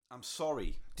I'm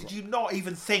sorry. Did you not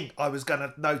even think I was going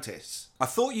to notice? I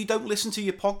thought you don't listen to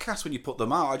your podcasts when you put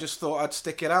them out. I just thought I'd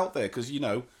stick it out there because,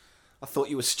 I thought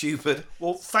you were stupid.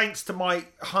 Well, thanks to my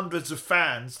hundreds of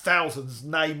fans, thousands,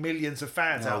 nay, millions of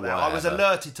fans out there, I was whatever.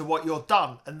 alerted to what you've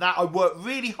done. And that I worked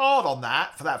really hard on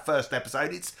that for that first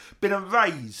episode. It's been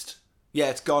erased. Yeah,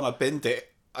 it's gone. I binned it.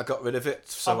 I got rid of it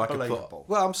so I could put... Unbelievable.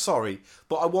 Well, I'm sorry,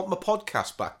 but I want my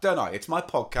podcast back, don't I? It's my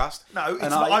podcast. No, it's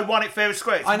and not, I won it fair and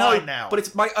square. It's I know, mine now. but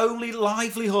it's my only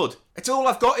livelihood. It's all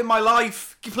I've got in my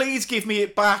life. Please give me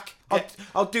it back.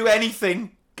 I'll do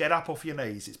anything. Get up off your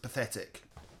knees. It's pathetic.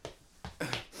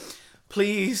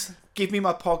 Please give me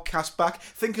my podcast back.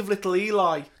 Think of little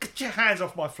Eli. Get your hands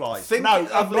off my flies. Think no,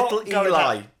 of I'm not little going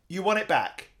Eli. back. You want it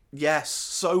back? Yes,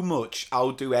 so much.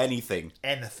 I'll do anything.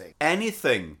 Anything.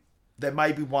 Anything. There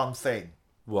may be one thing.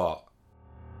 What?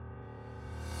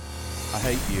 I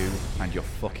hate you and your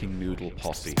fucking noodle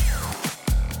posse.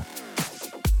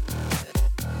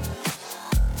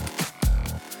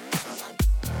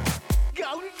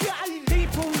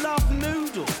 People love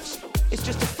noodles. It's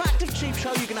just a fact of Cheap Show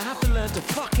you're going to have to learn to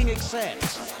fucking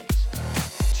accept.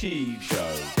 Cheap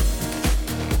Show.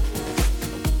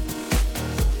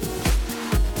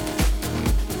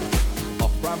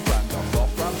 Off-brand brand off,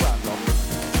 off-brand brand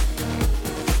off.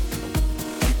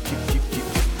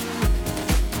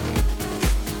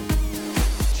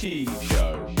 Cheap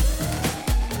Show.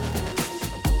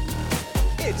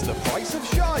 It's the price of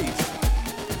shite.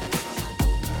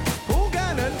 Paul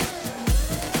Gannon.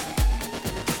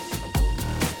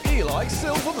 Eli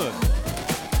Silverman.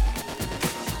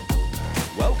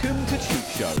 Welcome to Cheap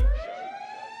Show.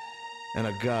 And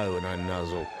I go and I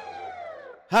nuzzle.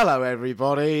 Hello,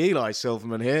 everybody. Eli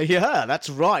Silverman here. Yeah, that's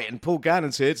right. And Paul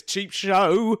Gannon's here. It's Cheap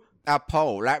Show.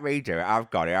 Paul, let me do it. I've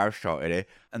got it. I've sorted it.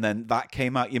 And then that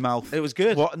came out your mouth. It was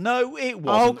good. What? No, it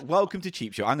wasn't. Welcome to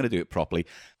Cheap Show. I'm going to do it properly.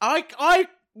 I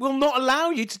will not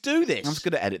allow you to do this. I'm just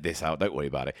going to edit this out. Don't worry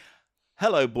about it.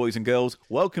 Hello, boys and girls.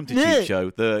 Welcome to Yeah. Cheap Show,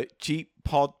 the cheap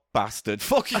pod bastard.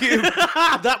 Fuck you.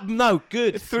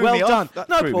 Good. It threw well me off. done. That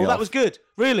No, threw me Paul, that off. was good.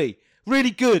 Really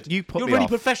good. You put You're me really off.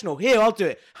 professional. Here, I'll do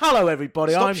it. Hello,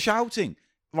 everybody. Stop I'm shouting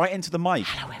right into the mic.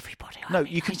 Hello, everybody. No, I'm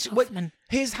you can. Eli Silverman.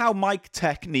 Here's how mic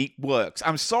technique works.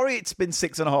 I'm sorry it's been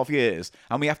 6.5 years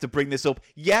and we have to bring this up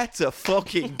yet a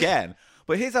fucking again.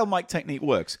 But here's how mic technique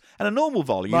works. At a normal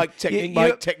volume, Mic technique,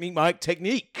 mic technique, mic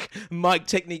technique. Mic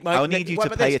technique, mic I'll need you What to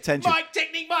about pay this? attention. Mic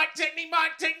technique, mic technique,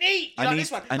 mic technique. I Like need-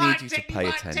 this one. I need Mic you to technique, pay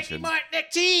mic attention. Technique, mic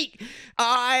technique.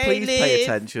 I Please live. pay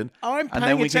attention, I'm and paying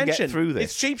then we can attention. get through this.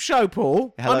 It's Cheap Show,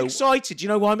 Paul. Hello. I'm excited. Do you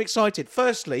know why I'm excited?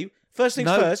 First things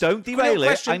No, first. don't quick derail it.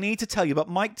 question. I need to tell you about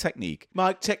mic technique.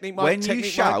 Mic technique, mic When technique.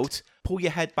 you shout, pull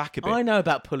your head back a bit. I know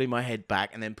about pulling my head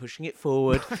back and then pushing it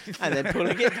forward and then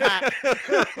pulling it back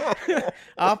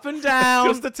up and down.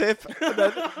 Just the tip, and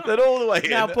then all the way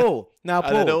Now, in. Paul.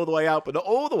 And then all the way out, but not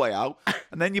all the way out.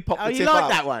 And then you pop Oh, the you tip like out.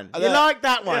 that one? And You then- like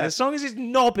that one? Yeah. As long as it's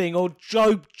knobbing or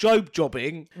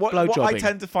jobbing, What blow I jobbing.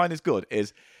 tend to find is good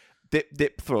is dip,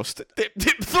 dip, thrust. Dip,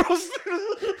 dip, thrust.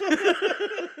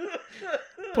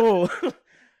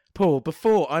 Paul,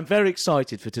 before I'm very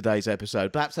excited for today's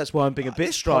episode. Perhaps that's why I'm being a bit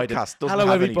This strident. podcast doesn't Hello,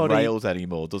 have everybody. any rails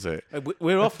anymore, does it?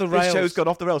 We're off the This rails. show's gone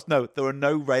off the rails. No, there are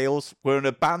no rails. We're an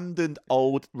abandoned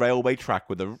old railway track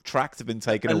where the tracks have been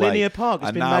taken A away. linear park. It's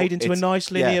And been now made into a it's- nice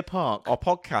linear park. Our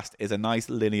podcast is a nice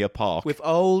linear park. With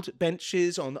old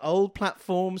benches on old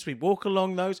platforms. We walk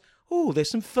along those. Oh, there's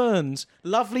some ferns.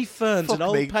 Lovely ferns Fuck and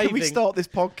old me. paving. Can we start this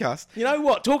podcast? You know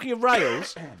what? Talking of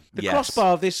rails, the Yes. crossbar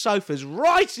of this sofa's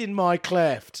right in my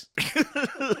cleft.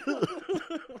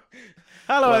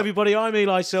 Hello, everybody. I'm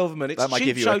Eli Silverman. It's That might Cheap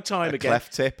give you Show a time again.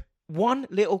 cleft tip. One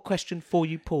little question for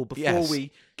you, Paul, before Yes.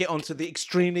 we get on to the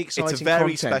extremely exciting It's a very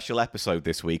content. special episode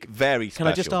this week. Very special.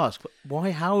 Can I just ask,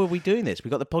 why? How are we doing this? We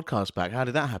got the podcast back. How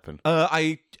did that happen?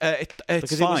 It's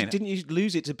Because fine. didn't you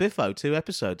lose it to Biffo 2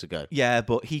 episodes ago? Yeah,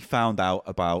 but he found out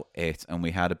about it, and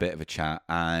we had a bit of a chat,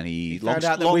 and he Found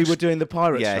out that we were doing the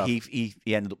pirate Yeah, stuff. he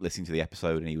ended up listening to the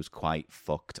episode, and he was quite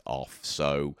fucked off.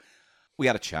 So we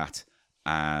had a chat,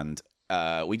 and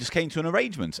we just came to an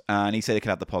arrangement, and he said he could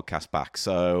have the podcast back.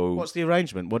 So What's the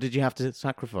arrangement? What did you have to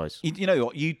sacrifice? you know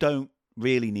what? You don't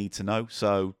really need to know,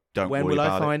 so don't When worry will I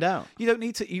about find it. out? You don't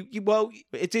need to. Well,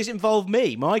 It does involve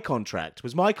me. My contract.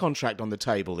 Was my contract on the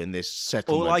table in this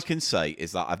settlement? all I can say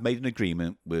is that I've made an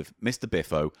agreement with Mr.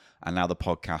 Biffo, and now the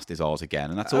podcast is ours again,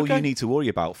 and that's all Okay. you need to worry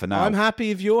about for now. I'm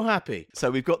happy if you're happy. So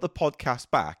we've got the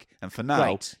podcast back, and for now,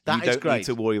 Great. That you is don't great. need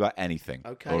to worry about anything.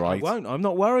 Okay, all right? I won't. I'm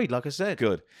not worried, like I said.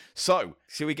 Good. So,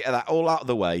 should we get that all out of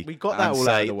the way? We got that and all out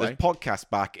say of the way. The podcast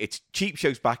back. It's Cheap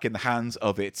Show's back in the hands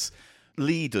of its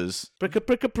leaders.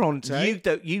 Bricka pronte.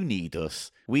 You need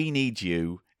us. We need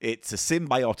you. It's a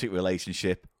symbiotic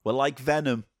relationship. We're like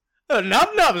Venom.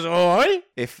 Nub-nubs, ahoy!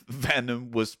 If Venom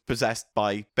was possessed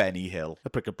by Benny Hill. A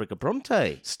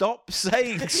prick-a-prick-a-bronte. Stop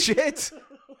saying shit.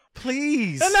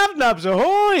 Please. Nub-nubs,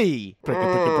 ahoy!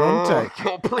 Prick-a-prick-a-bronte.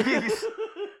 Oh, please.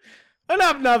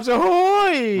 Nub-nubs,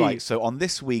 ahoy! Right, so on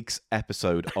this week's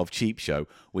episode of Cheap Show,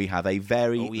 we have a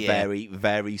very, very,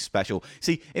 very special...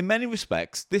 See, in many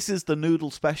respects, this is the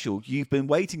noodle special you've been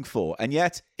waiting for, and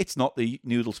yet it's not the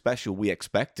noodle special we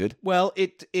expected. Well,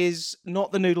 it is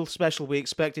not the noodle special we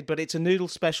expected, but it's a noodle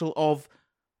special of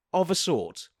a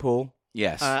sort, Paul.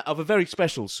 Yes. Of a very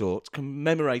special sort,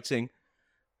 commemorating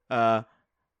the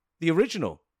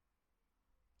original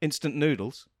instant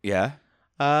noodles. Yeah.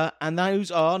 And those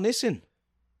are Nissin.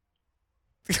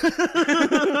 What's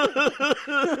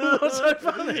so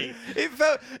funny?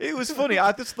 It was funny.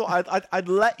 I just thought I'd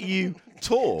let you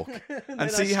talk and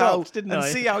see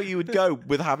how you would go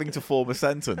with having to form a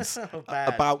sentence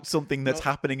about something that's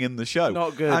happening in the show.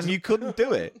 Not good. And you couldn't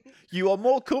do it. You are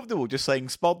more comfortable just saying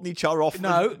Spodny Charoff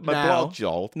No,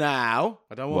 Blodjoff. Now,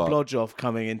 I don't want What? Blodjoff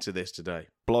coming into this today.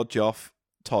 Blodjoff,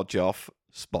 Todjoff,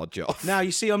 Spodjoff. Now,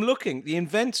 you see, I'm looking, the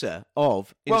inventor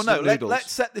of well, instant no, noodles.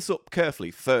 let's set this up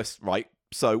carefully first, right?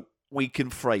 So we can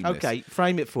frame this. Okay,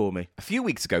 frame it for me. A few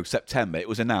weeks ago, September, it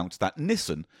was announced that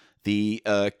Nissin, the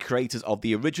creators of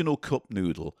the original cup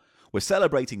noodle, were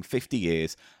celebrating 50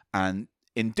 years, and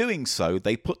in doing so,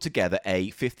 they put together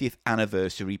a 50th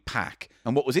anniversary pack.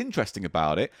 And what was interesting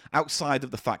about it, outside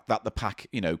of the fact that the pack,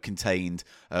 contained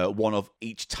one of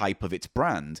each type of its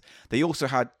brand, they also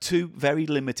had two very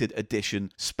limited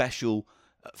edition special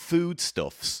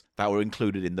foodstuffs that were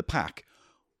included in the pack.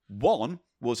 One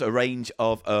was a range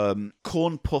of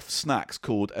corn puff snacks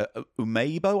called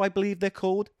Umebo, I believe they're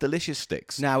called. Delicious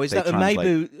sticks. Now, is that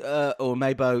Umebo or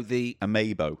Umebo the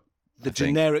Umebo. the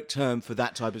generic term for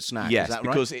that type of snack? Yes, is that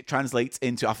right? because it translates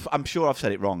into... I'm sure I've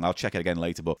said it wrong. I'll check it again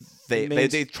later, but they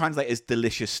translate as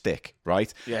delicious stick,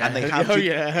 right? Yeah. And they have,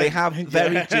 they have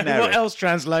very Yeah. generic... What else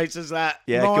translates as that?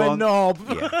 Yeah, My go on. knob.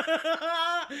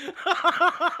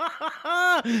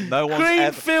 No one's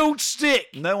Cream-filled stick.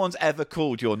 No one's ever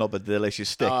called your knob a delicious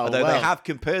stick, Oh, although well. they have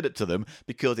compared it to them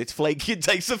because it's flaky and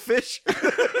tastes of fish.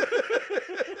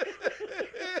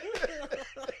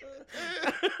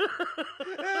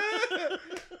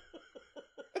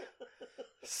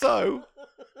 So,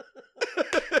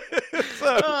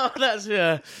 Oh, that's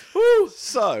Woo.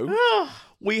 so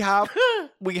we have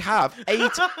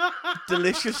 8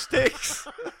 delicious sticks.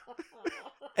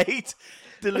 8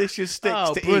 delicious sticks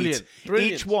Oh, to brilliant, eat.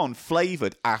 brilliant. Each one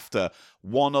flavoured after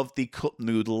one of the cup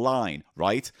noodle line,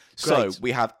 right? Great. So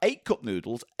we have 8 cup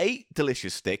noodles, 8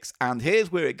 delicious sticks, and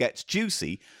here's where it gets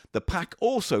juicy. The pack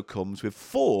also comes with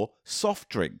 4 soft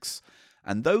drinks.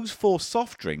 And those 4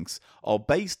 soft drinks are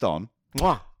based on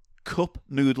Mwah. cup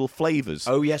noodle flavours.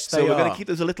 Oh, yes, So they we're going are. to keep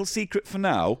this a little secret for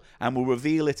now, and we'll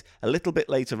reveal it a little bit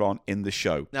later on in the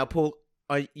show. Now, Paul,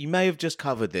 you may have just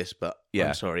covered this, but Yeah.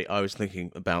 I'm sorry. I was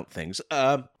thinking about things.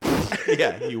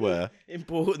 Yeah, you were.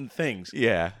 Important things.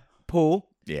 Yeah. Paul,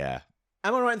 Yeah.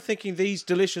 am I right in thinking these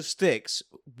delicious sticks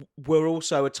were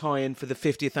also a tie-in for the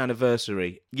 50th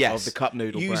anniversary Yes. of the cup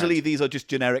noodle Usually brand? these are just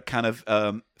generic kind of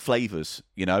flavours,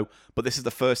 but this is the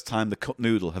first time the cup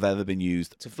noodle have ever been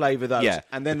used. To flavour those. Yeah.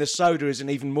 And then the soda is an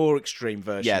even more extreme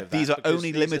version Yeah, of that. these are because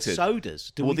only these limited. Are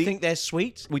sodas. Do Well, we think they're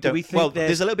sweet? We Do don't. we think they're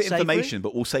there's a little bit of savoury? information,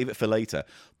 but we'll save it for later.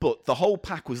 But the whole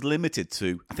pack was limited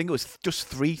to, I think it was just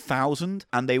 3,000,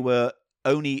 and they were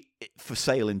only for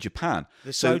sale in Japan.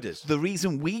 The So sodas. the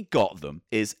reason we got them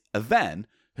is Aven,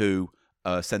 who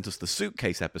sent us the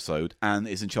suitcase episode and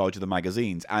is in charge of the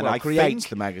magazines, and Well, I creates think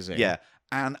the magazine. Yeah,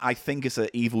 and I think it's an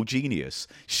evil genius.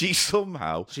 She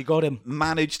somehow She got him.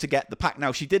 managed to get the pack.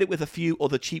 Now, she did it with a few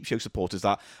other Cheap Show supporters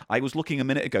that I was looking a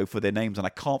minute ago for their names and I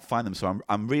can't find them, so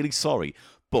I'm really sorry.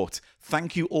 But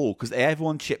thank you all, because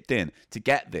everyone chipped in to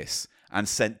get this and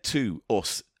sent to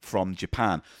us from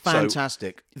Japan.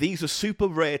 Fantastic. So these are super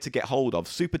rare to get hold of,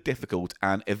 super difficult,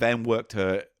 and Yvonne worked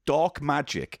her dark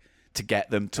magic to get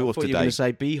them to us I thought you were today. going to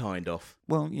say behind off.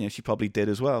 Well, she probably did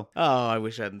as well. Oh, I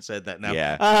wish I hadn't said that now.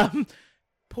 Yeah.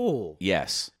 Paul,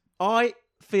 Yes. I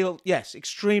feel, yes,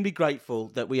 extremely grateful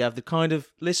that we have the kind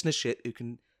of listenership who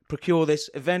can procure this,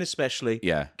 event especially,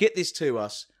 Yeah. get this to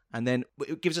us, and then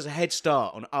it gives us a head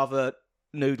start on other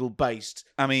noodle-based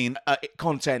I mean,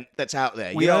 content that's out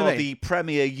there. we you know are what I mean? the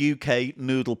premier UK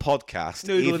noodle podcast,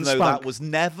 Noodle even and though spunk. that was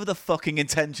never the fucking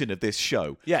intention of this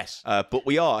show. Yes. But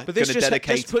we are But going this to just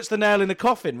dedicate... this puts the nail in the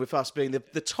coffin with us being the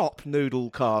top noodle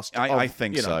cast I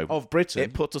think so. of Britain.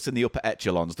 It puts us in the upper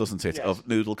echelons, doesn't it, Yes. of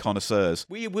noodle connoisseurs.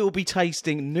 We will be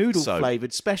tasting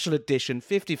noodle-flavoured special edition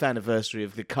 50th anniversary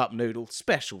of the cup noodle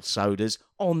special sodas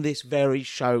on this very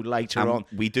show later on.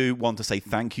 We do want to say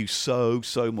thank you so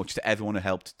much to everyone who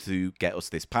helped to get us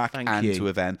this pack, Thank you. to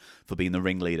Yvonne for being the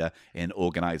ringleader in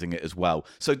organising it as well.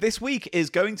 So this week is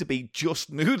going to be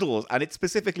just noodles, and it's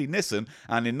specifically Nissan,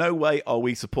 and in no way are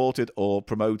we supported or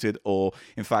promoted, or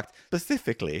in fact,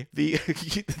 specifically the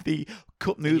the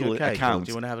Cup Noodle okay, account Paul? Do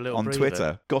you wanna have a little on breather?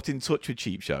 Twitter got in touch with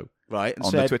Cheap Show. Right, and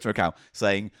on said, the Twitter account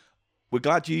saying, we're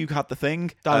glad you had the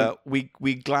thing. Don't.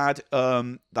 We're glad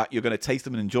that you're going to taste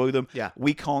them and enjoy them. Yeah.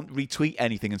 We can't retweet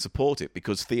anything and support it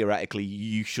because theoretically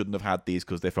you shouldn't have had these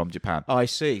because they're from Japan. I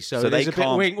see. So they there's a bit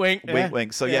can't wink, wink. wink,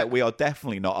 wink. So yeah, we are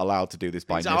definitely not allowed to do this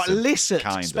by Nissan. Illicit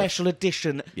kind of. special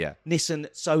edition Yeah. Nissan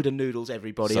soda noodles,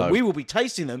 everybody. So- and we will be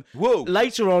tasting them Whoa.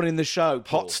 later on in the show.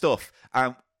 Paul. Hot stuff.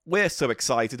 And we're so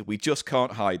excited. We just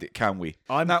can't hide it, can we?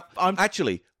 I'm-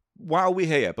 Actually, while we're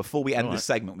here, before we end this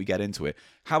segment, we get into it.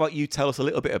 How about you tell us a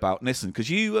little bit about Nissan? Because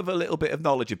you have a little bit of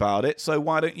knowledge about it. So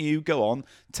why don't you go on,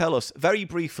 tell us very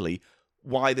briefly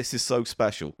why this is so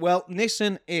special. Well,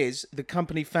 Nissan is the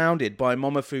company founded by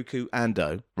Momofuku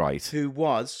Ando, Right. who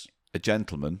was A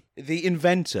gentleman. the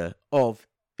inventor of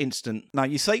instant. Now,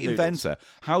 you say Noodles. inventor.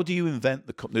 How do you invent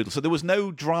the cup noodle? So there was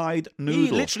no dried noodle.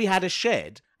 He literally had a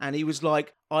shed, and he was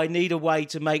like, "I need a way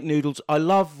to make noodles. I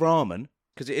love ramen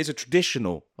because it is a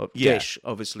traditional dish,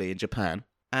 obviously in Japan."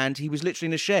 And he was literally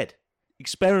in a shed,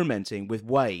 experimenting with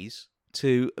ways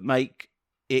to make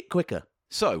it quicker.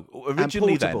 So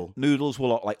originally, then portable. noodles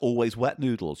were like always wet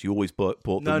noodles. You always bought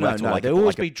them No, wet. Or like they'll a-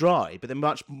 always like a- be dry, but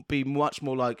they're be much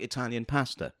more like Italian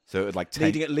pasta. So it would like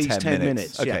needing take at least 10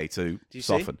 minutes, yeah. Okay, to Do you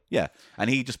see? soften. Yeah, and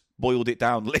he just boiled it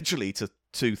down literally to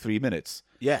 2-3 minutes.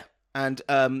 Yeah, and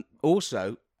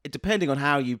also, depending on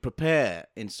how you prepare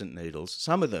instant noodles,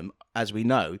 some of them, as we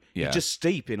know, you Yeah. just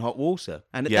steep in hot water.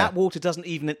 And Yeah. that water doesn't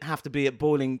even have to be at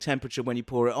boiling temperature when you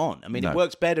pour it on. I mean, No. it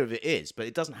works better if it is, but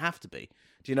it doesn't have to be.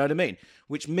 Do you know what I mean?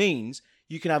 Which means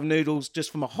you can have noodles just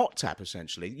from a hot tap,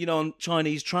 essentially. You know, on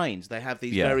Chinese trains, they have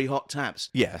these Yeah. very hot taps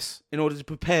Yes, in order to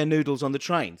prepare noodles on the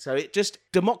train. So it just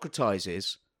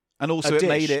democratizes. and also A it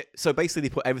made dish. it so basically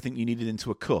they put everything you needed into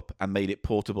a cup and made it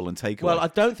portable and takeaway. Well, I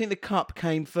don't think the cup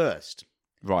came first.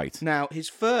 Right. Now, his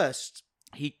first,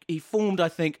 he formed, I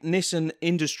think, Nissan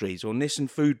Industries or Nissan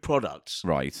Food Products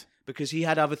Right. because he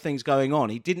had other things going on.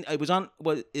 He didn't. It was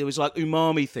it was like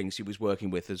umami things he was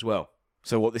working with as well.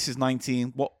 So what? This is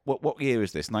 19. What year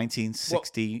is this?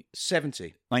 1960.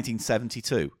 70.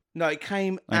 1972. No, it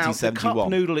came out. The cup 1971.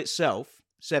 noodle itself,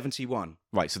 71.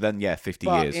 Right. So then, yeah, 50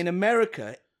 But years. in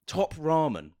America, Top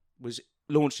Ramen was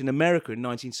launched in America in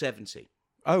 1970,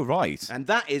 Oh, right. and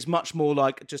that is much more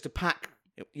like just a pack.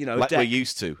 You know, a Like deck. we're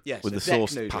used to. Yes, with a the deck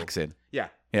sauce noodle. packs in. Yeah.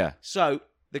 Yeah. So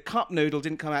the cup noodle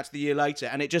didn't come out to the year later,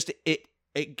 and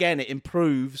it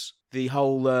improves the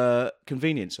whole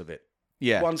convenience of it.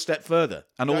 Yeah. One step further,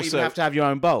 And you don't also- even have to have your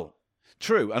own bowl.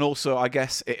 True, and also I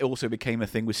guess it also became a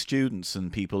thing with students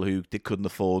and people who couldn't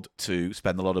afford to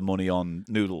spend a lot of money on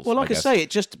noodles. Well, like I guess. say,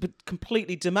 it just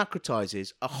completely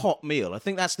democratizes a hot meal. I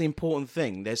think that's the important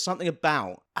thing. There's something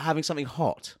about having something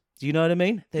hot. Do you know what I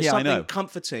mean? There's Yeah, I something know.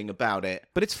 comforting about it.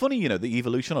 But it's funny, the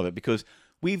evolution of it, because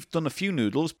we've done a few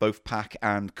noodles, both pack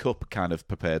and cup kind of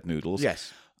prepared noodles.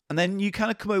 Yes. And then you kind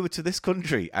of come over to this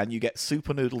country and you get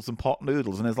super noodles and pot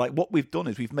noodles. And it's like, what we've done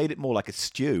is we've made it more like a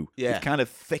stew. Yeah. We've kind of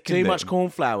thickened Too it. much corn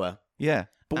flour. Yeah.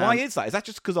 But why is that? Is that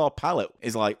just because our palate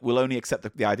is like, we'll only accept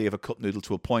the idea of a cup noodle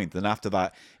to a point, and after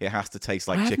that, it has to taste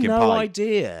like I have chicken no pie?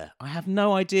 idea. I have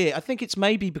no idea. I think it's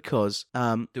maybe because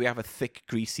Do we have a thick,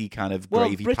 greasy kind of well,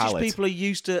 gravy British palate? people are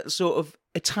used to sort of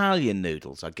Italian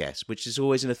noodles, I guess, which is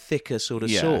always in a thicker sort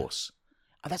of Yeah. sauce.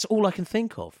 And that's all I can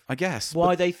think of. I guess.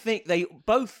 Why but- they think they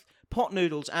both pot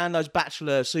noodles and those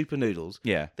bachelor super noodles,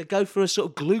 Yeah. they go for a sort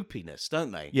of gloopiness,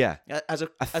 don't they? Yeah. As A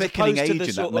as thickening opposed to the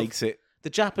agent sort that of makes it the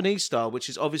Japanese style, which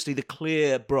is obviously the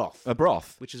clear broth, a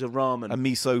broth. which is a ramen. A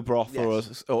miso broth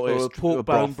Yes. or or a pork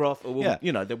bone broth, or Yeah.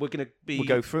 that we're going to be. We'll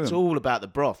go through It's 'em. all about the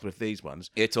broth with these ones.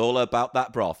 It's all about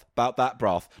that broth. About that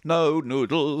broth. No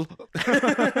noodle.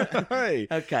 Hey.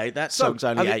 Okay, that song's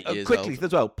only 8 years quickly old.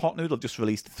 as well, Pot Noodle just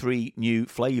released 3 new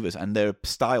flavors, and they're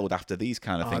styled after these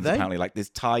kind of Are things. they? Apparently, like there's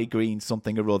Thai green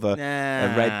something or other, a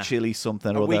Nah. red chili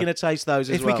something or Are other. we going to taste those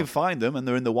as if well? we can find them and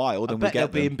they're in the wild, I and we bet they'll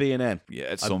get be them. in B&M. Yeah,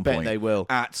 at I some bet point. they will.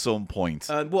 At some point.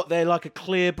 What, they're like a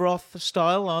clear broth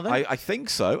style, are they? I think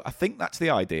so. I think that's the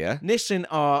idea. Nissan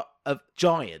are a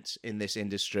giant in this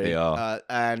industry. They are.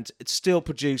 And still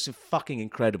produce fucking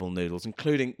incredible noodles,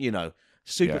 including,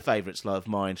 super Yeah. favourites of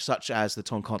mine, such as the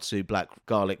tonkotsu black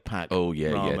garlic pack. Oh yeah,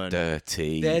 ramen. yeah,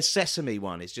 dirty. Their sesame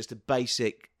one is just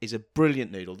is a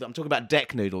brilliant noodle. I'm talking about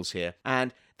deck noodles here.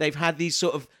 And they've had these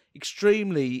sort of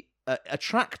extremely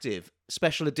attractive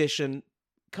special edition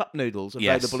cup noodles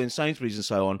Yes. available in Sainsbury's and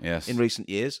so on Yes. in recent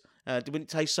years. Didn't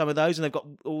taste some of those, and they've got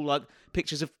all like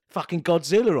pictures of fucking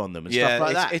Godzilla on them and stuff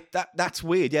like that. That's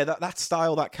weird. Yeah, that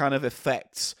style, that kind of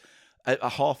affects a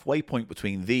halfway point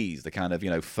between these, the kind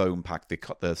of, foam pack, the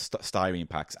styrene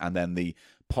packs, and then the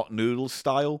pot noodle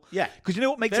style. Yeah. Because you know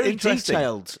what makes Very it interesting?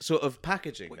 detailed sort of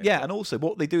packaging. Yeah, and also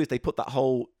what they do is they put that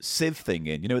whole sieve thing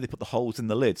in. They put the holes in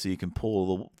the lid so you can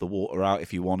pour the water out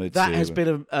if you wanted to. That has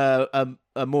been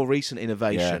a more recent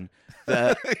innovation.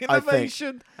 That Innovation. I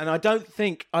think, and I don't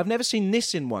think I've never seen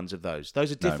Nissin ones of those.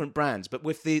 Those are different brands, but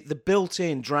with the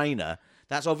built-in drainer,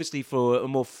 that's obviously for a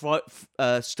more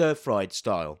stir-fried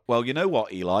style. Well, you know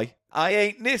what, Eli? I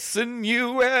ain't missing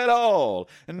you at all.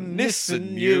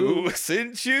 Missing you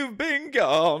since you've been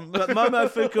gone. But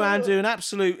Momofuku Ando, an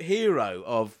absolute hero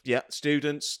of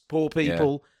students, poor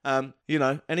people,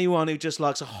 anyone who just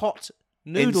likes a hot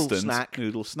noodle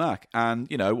snack. And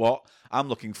you know what? I'm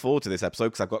looking forward to this episode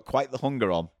because I've got quite the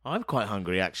hunger on. I'm quite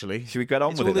hungry, actually. Should we get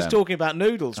on with it all this then? talking about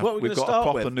noodles. What are we We've going to got a start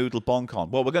proper with? noodle bonk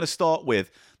on. Well, we're going to start with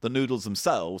the noodles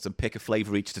themselves and pick a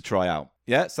flavour each to try out.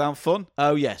 Yeah, sound fun?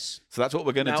 Oh, yes. So that's what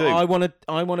we're going to Now, do. I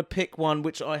want to pick one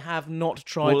which I have not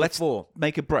tried Well, let's before.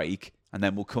 make a break and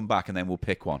then we'll come back and then we'll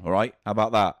pick one, all right? How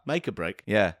about that? Make a break.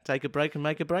 Yeah. Take a break and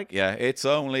make a break. Yeah, it's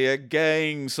only a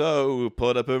game, so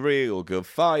put up a real good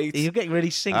fight. You're getting really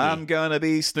singy. I'm gonna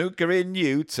be snookering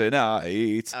you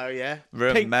tonight. Oh, yeah?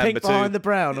 Remember pink to behind the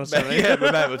brown or something. Yeah,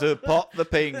 remember to pot the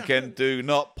pink and do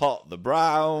not pot the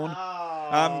brown. Oh.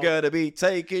 I'm gonna be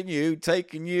taking you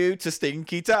to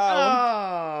Stinky Town.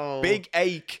 Oh. Big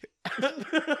ache.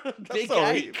 Big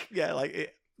Sorry. ache. Yeah, like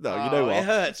it. No, you know what? It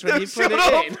hurts when you Shut put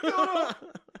up. it in.「風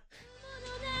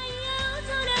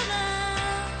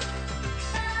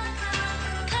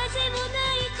もない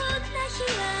こんな日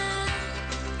は」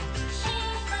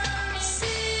「住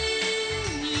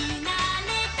み慣れ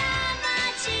た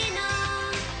街の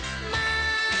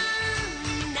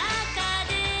真ん中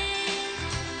で」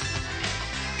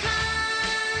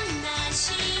「悲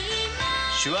しい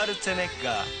シュワルツェネッ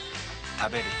ガー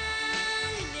食べる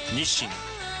日清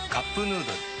カップヌードル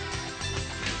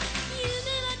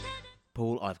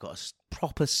Paul, I've got a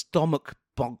proper stomach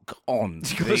bonk on.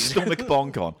 You've got a stomach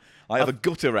bonk on. I have a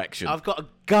gut erection. I've got a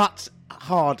gut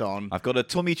hard on. I've got a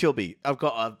tummy chubby. I've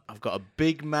got a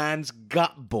big man's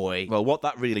gut boy. Well, what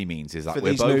that really means is that For we're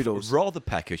these both noodles. rather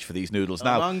peckish for these noodles. I'm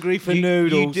Now, hungry for you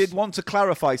noodles. did want to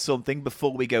clarify something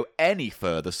before we go any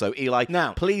further. So, Eli,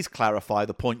 Now- please clarify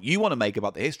the point you want to make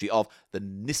about the history of the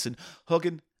Nissan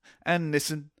hugging and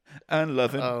Nissan and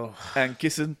loving and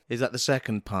kissing. Is that the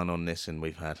second pun on Nissan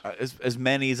we've had? As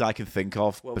many as I can think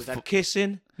of. What was befo- that?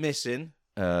 Kissing, missing.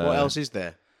 What else is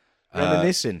there?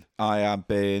 Reminiscing. I have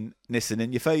been Nissan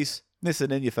in your face,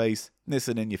 Nissan in your face,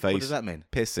 Nissan in your face. What does that mean?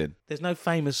 Pissing. There's no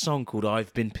famous song called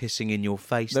 "I've Been Pissing in Your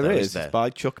Face." There though, is. there? It's by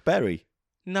Chuck Berry.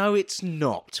 No, it's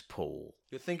not, Paul.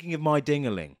 You're thinking of My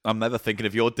Dingaling. I'm never thinking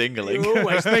of your dingling. You're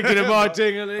always thinking of My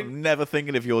Dingaling. I'm never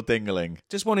thinking of your dingling.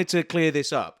 Just wanted to clear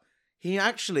this up. He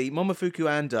actually, Momofuku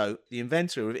Ando, the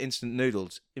inventor of instant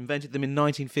noodles, invented them in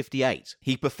 1958.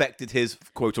 He perfected his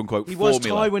quote-unquote He was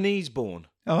formula. Taiwanese born,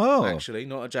 Oh. actually,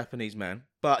 not a Japanese man.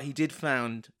 But he did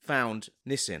found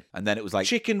Nissin. And then it was like,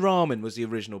 Chicken ramen was the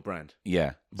original brand.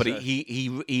 yeah. But So-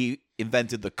 he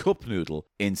invented the cup noodle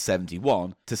in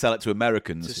 71 to sell it to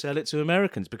Americans. To sell it to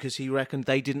Americans because he reckoned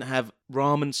they didn't have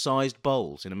ramen-sized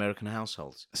bowls in American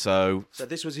households. So So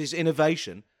this was his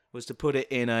innovation, was to put it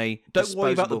in a don't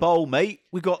worry about the disposable- bowl, mate.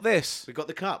 We got this. We got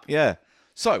the cup. Yeah.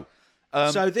 So,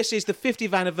 So this is the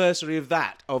 50th anniversary of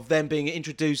that, of them being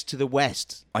introduced to the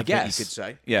West. I think guess you could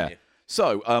say. Yeah.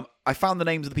 So I found the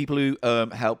names of the people who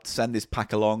helped send this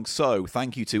pack along. So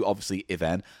thank you to obviously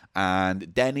Yvonne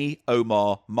and Denny,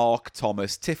 Omar, Mark,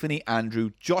 Thomas, Tiffany,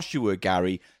 Andrew, Joshua,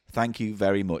 Gary. Thank you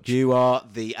very much. You are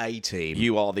the A team.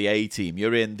 You are the A team.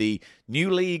 You're in the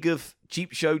new league of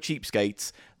cheap show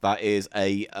cheapskates. That is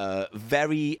a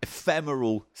very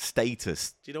ephemeral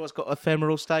status. Do you know what's got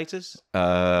ephemeral status?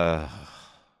 Go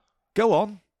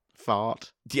on.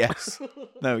 Fart. Yes.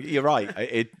 No, you're right.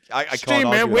 I can't Steamy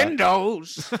argue that.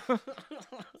 windows.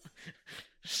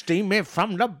 Steamy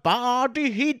from the body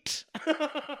heat.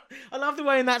 I love the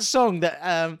way in that song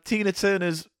that Tina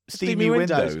Turner's Steamy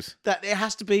Windows. that it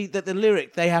has to be that the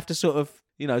lyric they have to sort of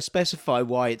specify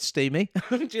why it's steamy.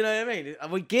 Do you know what I mean?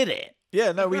 We get it.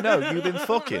 Yeah, no, we know. You've been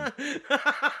fucking.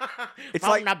 It's From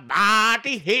like the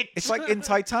body heat. it's like in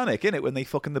Titanic, isn't it? When they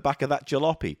fuck in the back of that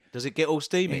jalopy, Does it get all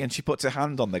steamy? and she puts her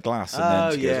hand on the glass, and Oh,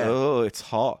 then she yeah. goes, "Oh, it's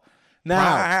hot."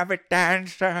 Now- Private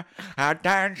dancer, I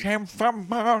dance him from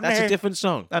morning. That's a different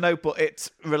song. I know, but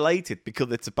it's related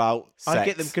because it's about sex. I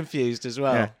get them confused as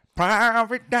well. Yeah.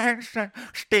 Private dancer,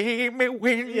 steamy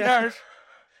windows.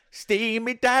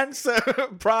 Steamy dancer,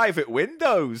 private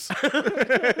windows.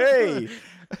 Hey.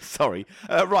 Sorry.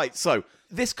 Right, so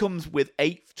this comes with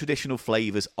 8 traditional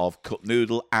flavours of cup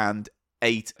noodle and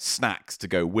 8 snacks to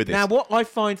go with it. Now, what I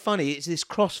find funny is this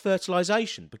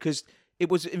cross-fertilisation, because it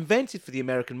was invented for the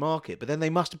American market, but then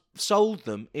they must have sold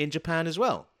them in Japan as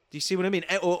well. Do you see what I mean?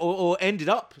 Or ended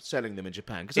up selling them in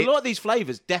Japan. Because a lot of these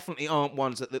flavours definitely aren't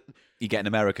ones that you get in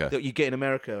America. that you get in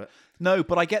America. No,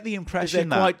 but I get the They're impression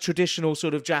that... quite traditional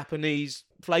sort of Japanese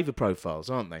flavour profiles,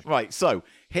 aren't they? Right, so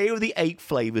here are the 8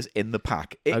 flavours in the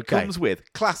pack. It Okay. comes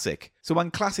with classic. So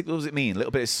when classic, what does it mean? A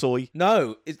little bit of soy?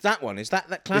 No, it's that one. Is that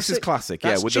classic? This is classic,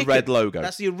 yeah, That's with chicken. the red logo.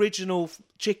 That's the original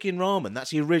chicken ramen. That's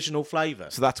the original flavour.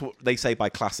 So that's what they say by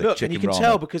classic Look, chicken and you can ramen.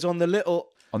 tell because on the little...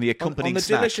 On the accompanying on the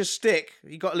snack. delicious stick,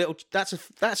 you got a little... That's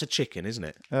a chicken, isn't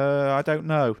it? I don't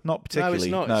know. Not particularly.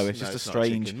 No, it's not. No, it's just a it's not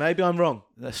strange, chicken. Maybe I'm wrong.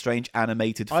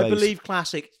 animated face. I believe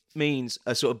classic means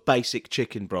a sort of basic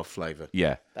chicken broth flavour.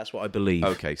 Yeah. That's what I believe.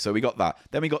 Okay, so we got that.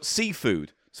 Then we got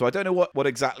seafood. So I don't know what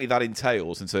exactly that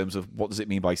entails in terms of what does it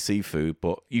mean by seafood,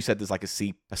 but you said there's like a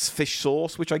fish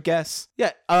sauce, which I guess...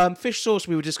 Yeah, fish sauce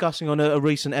we were discussing on a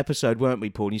recent episode, weren't we,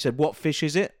 Paul? And you said, what fish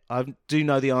is it? I do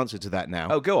know the answer to that now.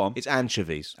 Oh, go on. It's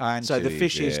anchovies. So the Anchovies,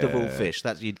 fishiest of all yeah. fish.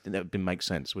 That would make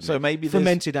sense, wouldn't it? So maybe there's-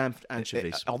 fermented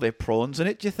anchovies. Are there prawns in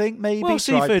it, do you think, maybe? Well, Fried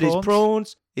seafood is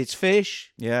prawns, it's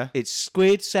fish, Yeah. it's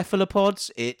squid,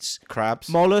 cephalopods, it's Crabs.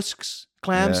 mollusks,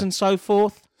 clams, Yeah. and so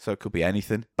forth. So it could be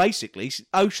anything. Basically,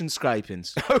 ocean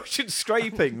scrapings. Ocean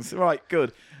scrapings. Right,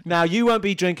 good. Now, you won't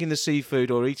be drinking the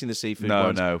seafood or eating the seafood No,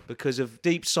 ones no. because of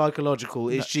deep psychological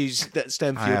issues that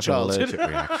stem from I your have an childhood. allergic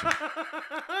reaction.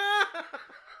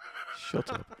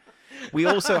 Shut up. We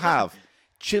also have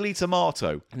chili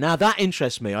tomato. Now, that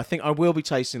interests me. I think I will be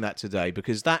tasting that today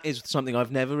because that is something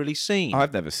I've never really seen.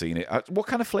 I've never seen it. What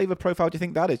kind of flavour profile do you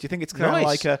think that is? Do you think it's kind of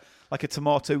Nice. like a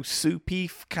tomato soupy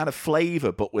kind of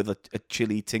flavour, but with a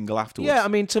chili tingle afterwards? Yeah, I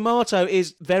mean, tomato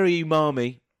is very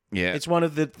umami. Yeah. It's one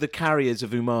of the carriers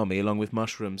of umami, along with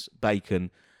mushrooms,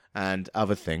 bacon, and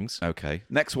other things. Okay.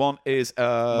 Next one is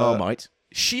Marmite.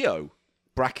 shio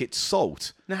bracket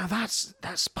salt. Now, that's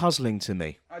puzzling to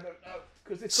me. I don't know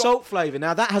because it's Salt flavour.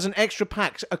 Now, that has an extra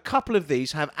pack. A couple of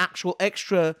these have actual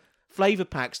extra flavour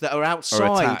packs that are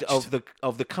outside attached.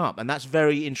 of the cup, and that's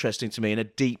very interesting to me in a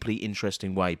deeply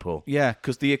interesting way, Paul. Yeah,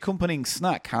 because the accompanying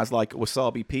snack has like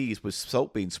wasabi peas with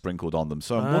salt being sprinkled on them.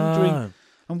 So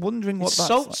I'm wondering what It's that's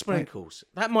salt like. sprinkles.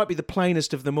 That might be the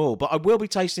plainest of them all, but I will be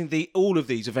tasting all of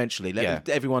these eventually. Let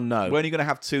everyone know. We're only going to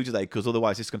have 2 today because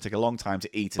otherwise it's going to take a long time to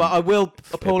eat. But I will,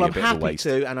 Paul. be a I'm bit of a happy waste.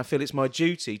 to, and I feel it's my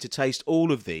duty to taste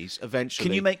all of these eventually.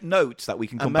 Can you make notes that we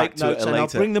can come and back make to notes, it and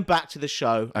later? I'll bring them back to the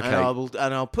show, Okay.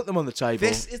 and I'll put them on the table.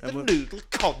 This is the and we'll- noodle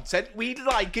content we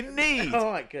like and need. All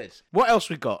right, good. What else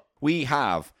we got? We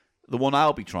have the one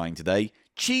I'll be trying today,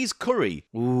 cheese curry.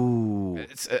 Ooh,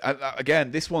 It's,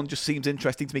 again, this one just seems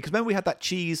interesting to me because remember we had that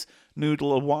cheese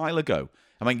noodle a while ago.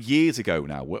 I mean, years ago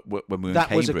now when we were in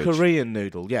that was Cambridge. a Korean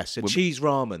noodle. Yes, a cheese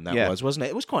ramen. That Yeah. was, wasn't it?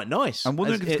 It was quite nice. I'm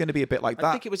wondering if it's going to be a bit like that.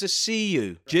 I think it was a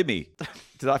CU. Jimmy,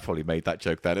 I probably made that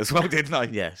joke then as well, didn't I?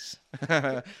 Yes.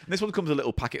 And this one comes with a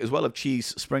little packet as well of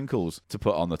cheese sprinkles to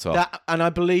put on the top. And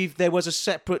I believe there was a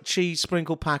separate cheese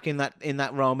sprinkle pack in that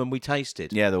ramen we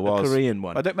tasted. Yeah, there was. A Korean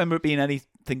one. I don't remember it being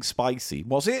anything spicy.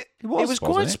 Was it? It was wasn't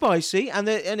quite it? spicy, and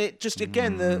it just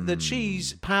again the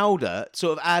cheese powder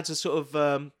sort of adds a sort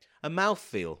of a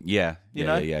mouthfeel. Yeah. You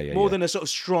yeah, know, more than a sort of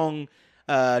strong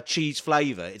cheese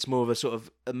flavour. It's more of a sort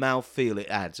of a mouthfeel. It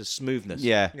adds a smoothness.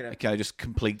 Yeah. You know? It kind of just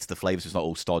completes the flavours. It's not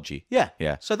all stodgy. Yeah.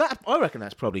 Yeah. So that I reckon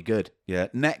that's probably good. Yeah.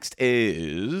 Next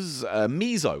is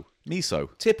miso.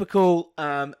 Miso. Typical,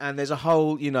 and there's a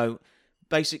whole,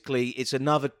 basically it's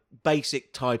another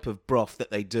basic type of broth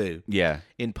that they do Yeah.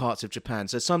 in parts of Japan.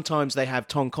 So sometimes they have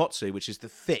tonkotsu, which is the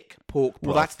thick pork broth.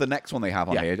 Well, that's the next one they have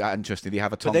on Yeah. here. Interesting. They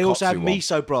have a tonkotsu but they also have one.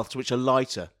 miso broths, which are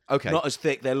lighter. Okay. Not as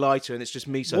thick, they're lighter, and it's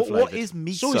just miso What flavoured. is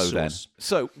miso Soy then? sauce.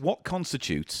 So, what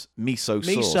constitutes miso sauce?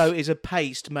 Miso is a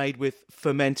paste made with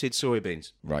fermented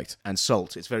soybeans Right. and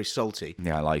salt. It's very salty.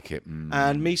 Yeah, I like it.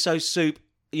 And miso soup,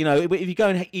 if you go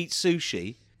and eat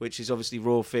sushi, which is obviously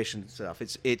raw fish and stuff,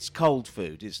 it's cold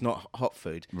food. It's not hot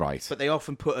food. Right. But they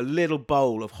often put a little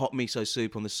bowl of hot miso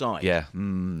soup on the side. Yeah.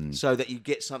 So that you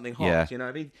get something hot. Yeah. You know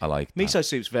what I mean? I like that. Miso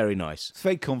soup's very nice. It's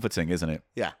very comforting, isn't it?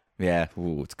 Yeah. Yeah.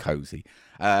 Ooh, it's cozy.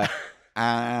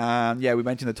 And yeah, we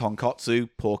mentioned the tonkotsu,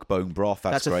 pork bone broth.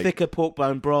 That's That's great. a thicker pork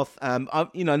bone broth. I'm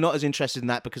not as interested in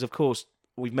that because, of course,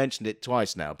 we've mentioned it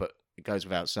twice now, but it goes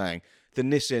without saying. The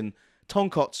Nissin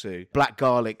tonkotsu black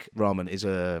garlic ramen is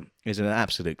an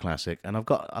absolute classic, and I've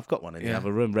got one in the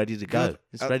other room ready to go. Good.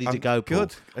 It's ready to go. Paul.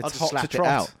 Good. I'll It's just hot slap to it trot.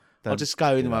 out. Then- I'll just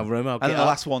go into my room. I'll And get the up.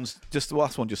 last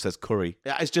one just says curry.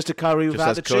 Yeah, it's just a curry Just without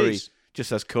says the curry. cheese. Just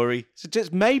says curry, So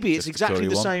just maybe it's Just the exactly curry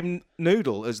the one. same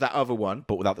noodle as that other one,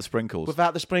 but without the sprinkles.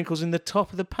 without the sprinkles in the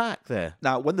top of the pack there.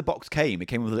 Now, when the box came, it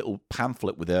came with a little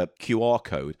pamphlet with a QR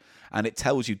code, and it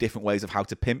tells you different ways of how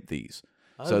to pimp these.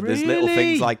 So there's little really?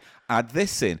 things like add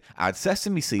this in, add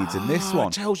sesame seeds in this one.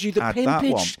 It tells you the add that one.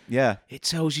 pimpage. Yeah. It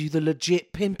tells you the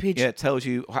legit pimpage. Yeah, it tells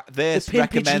you the there's pimpage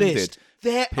recommended. list.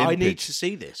 There, I need pimpage. to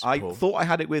see this. I Paul. thought I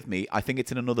had it with me. I think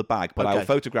it's in another bag, but I'll Okay.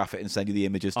 photograph it and send you the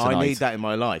images tonight. I need that in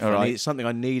my life. All right. It's something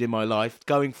I need in my life.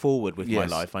 Going forward with my Yes.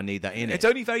 life, I need that in It's it.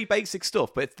 only very basic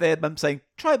stuff, but it's there. I'm saying,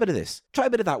 try a bit of this, try a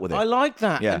bit of that with it. I like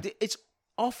that. Yeah. And it's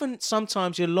often,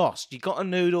 sometimes you're lost. You got a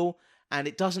noodle and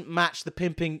it doesn't match the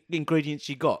pimping ingredients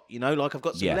you got. You know, like I've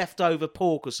got some Yeah. leftover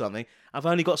pork or something. I've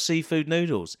only got seafood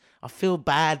noodles. I feel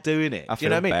bad doing it. I Do you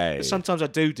know what I feel mean? bad. But sometimes I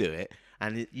do it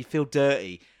and you feel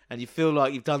dirty. And you feel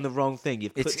like you've done the wrong thing.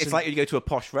 You've put It's some- like you go to a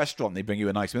posh restaurant, they bring you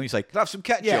a nice meal, you say, "Can I have some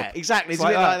ketchup?" Yeah, exactly. It's a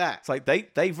bit like that. It's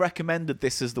like they've recommended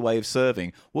this as the way of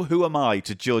serving. Well, who am I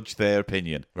to judge their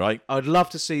opinion, right? I'd love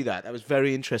to see that. That was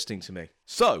very interesting to me.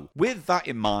 So, with that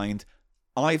in mind,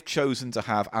 I've chosen to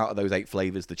have out of those 8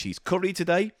 flavors the cheese curry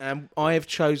today. I have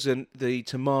chosen the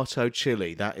tomato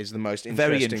chili. That is the most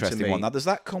Very interesting interesting to me. one. Now, does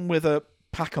that come with a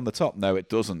pack on the top? No, it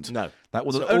doesn't. No, that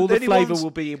was so all the only flavour ones-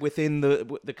 will be within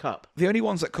the cup. The only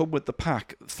ones that come with the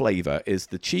pack flavor is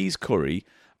the cheese curry.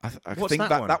 I What's think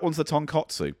that one? that one's the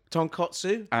tonkotsu,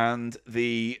 Tonkotsu and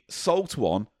the salt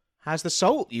one. has the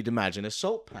salt. You'd imagine a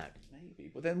salt pack. Maybe,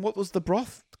 but then what does the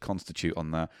broth constitute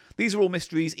on there? These are all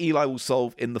mysteries Eli will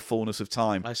solve in the fullness of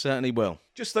time. I certainly will.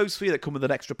 Just those 3 that come with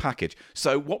an extra package.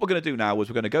 So what we're going to do now is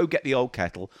we're going to go get the old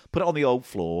kettle, put it on the old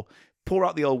floor, pour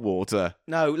out the old water.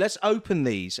 No, let's open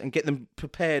these and get them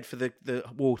prepared for the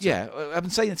water. Yeah, I've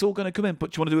been saying it's all going to come in,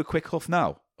 but do you want to do a quick huff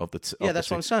now of the? Yeah, that's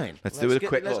what I'm saying. Let's do it a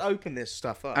quick Let's huff. open this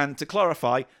stuff up. And to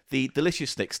clarify, the delicious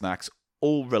Snick Snacks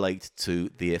all relate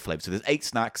to the flavour. So there's 8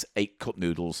 snacks, 8 cup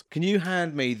noodles. Can you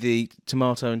hand me the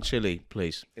tomato and chili,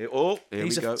 please? Here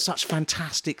These we go. are such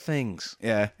fantastic things.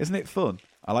 Yeah, isn't it fun?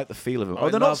 I like the feel of them. I Oh,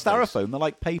 they're not love those. styrofoam. They're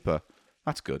like paper.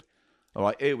 That's good. All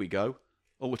right, here we go.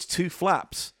 Oh, it's 2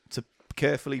 flaps to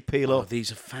carefully peel Oh, up.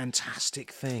 these are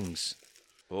fantastic things.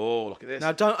 Oh, look at this.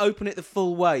 Now, don't open it the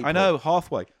full way. I Paul. know,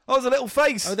 halfway. Oh, there's a little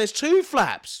face. Oh, there's 2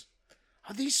 flaps.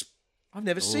 Are these? I've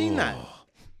never seen that.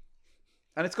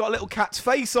 And it's got a little cat's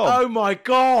face on. Oh my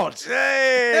god!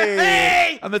 Hey!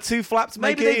 Hey! And the 2 flaps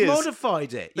make Maybe they've ears.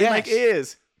 modified it. They Yes. make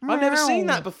ears. I've never seen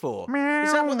that before.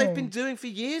 Is that what they've been doing for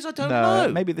years? I don't know.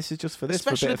 Maybe this is just for this,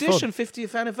 Special for a bit edition of fun.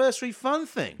 50th anniversary fun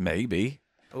thing. Maybe.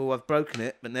 Oh, I've broken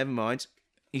it, but never mind.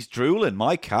 He's drooling.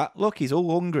 My cat. Look, he's all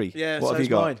hungry. Yeah, what have so's you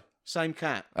got? mine. Same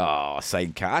cat. Oh,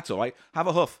 same cat. All right. Have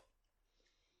a huff.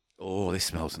 Oh, this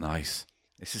smells nice.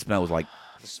 This smells like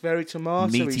It's very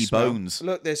tomato meaty bones.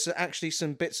 Look, there's actually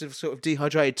some bits of sort of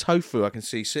dehydrated tofu I can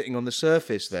see sitting on the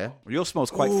surface there. Yours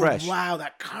smells quite Ooh, fresh. Wow,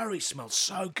 that curry smells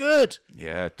so good.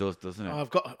 Yeah, it does, doesn't it? Oh,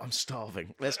 I'm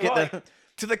starving. Let's get Right, the.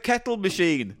 to the kettle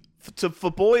machine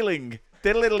for boiling.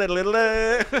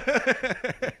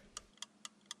 Diddle-diddle-diddle-diddle.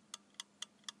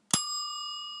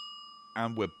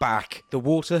 And we're back. The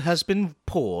water has been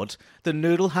poured, the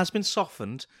noodle has been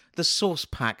softened, the sauce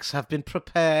packs have been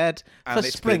prepared for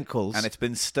it's sprinkles. and it's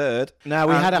been stirred. Now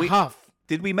we And had a huff.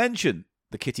 Did we mention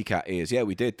the kitty cat ears? Yeah,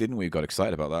 we did, didn't we? We got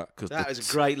excited about that because That was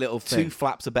a great little thing. 2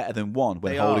 flaps are better than 1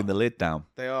 when They holding are. the lid down.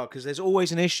 They are, because there's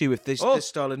always an issue with this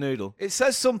style of noodle. It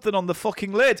says something on the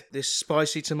fucking lid. This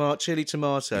spicy chili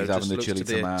tomato He's just having the looks chili to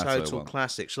be a tomato total one.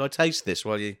 classic. Shall I taste this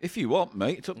while you... If you want,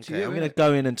 mate, it's up to Okay, you. I'm going to innit?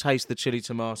 go in and taste the chili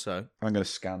tomato. I'm going to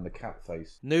scan the cat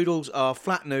face. Noodles are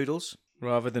flat noodles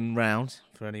rather than round,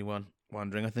 for anyone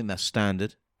wondering. I think that's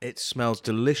standard. It smells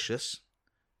delicious.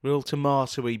 Real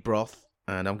tomatoey broth.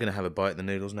 And I'm going to have a bite of the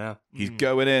noodles now. He's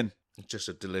going in. It's just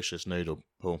a delicious noodle,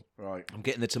 Paul. Right. I'm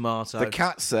getting the tomato. The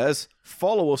cat says,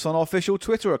 follow us on our official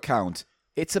Twitter account.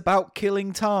 It's about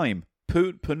killing time.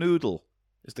 Panoodle.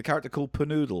 Is the character called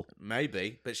Panoodle?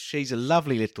 Maybe, but she's a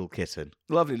lovely little kitten.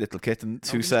 Lovely little kitten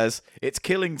who says, it's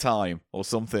killing time or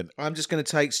something. I'm just going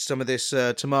to taste some of this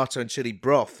tomato and chili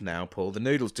broth now, Paul. The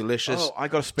noodle's delicious. Oh, I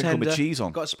got to sprinkle my tender. cheese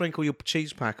on. Got to sprinkle your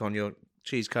cheese pack on your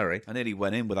cheese curry. I nearly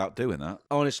went in without doing that.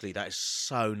 Honestly, that is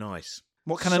so nice.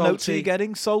 What kind of notes are you Salty.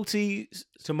 getting? Salty?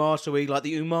 Tomatoey, like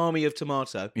the umami of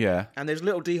tomato. Yeah. And there's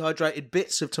little dehydrated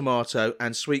bits of tomato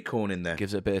and sweet corn in there.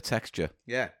 Gives it a bit of texture.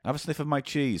 Yeah. Have a sniff of my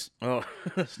cheese. Oh,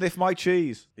 Sniff my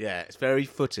cheese. yeah. It's very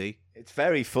footy. It's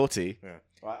very footy. Yeah.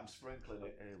 Right, I'm sprinkling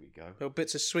it. Here we go. Little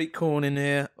bits of sweet corn in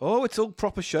here. Oh, it's all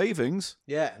proper shavings.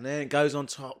 Yeah, and then it goes on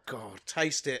top. God,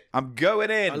 taste it. I'm going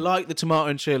in. I like the tomato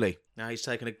and chili. Now he's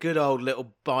taking a good old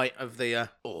little bite of the...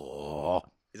 Oh,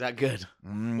 Is that good?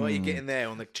 What are you getting there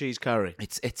on the cheese curry?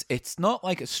 it's not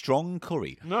like a strong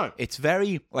curry. No. It's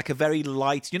very like a very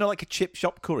light. You know, like a chip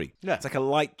shop curry. Yeah. It's like a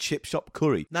light chip shop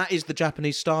curry. That is the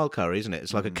Japanese style curry, isn't it?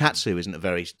 It's like a katsu isn't a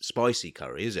very spicy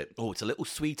curry, is it? Oh, it's a little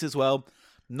sweet as well.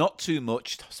 Not too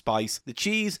much spice. The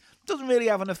cheese doesn't really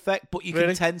have an effect, but you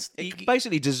Really? can tend. It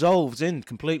basically dissolves in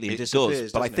completely and It disappears,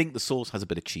 does, but I doesn't it? think the sauce has a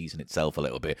bit of cheese in itself a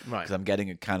little bit. Right. Because I'm getting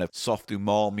a kind of soft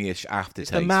umami-ish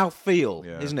aftertaste. It's the mouth feel,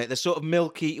 Yeah. isn't it? The sort of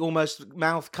milky, almost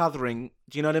mouth covering.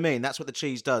 Do you know what I mean? That's what the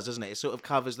cheese does, doesn't it? It sort of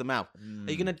covers the mouth.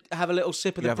 Are you going to have a little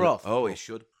sip of the broth? Oh, it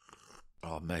should.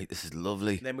 Oh, mate, this is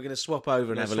lovely. Then we're going to swap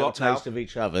over and Gonna have a little swap now. taste of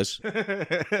each other's.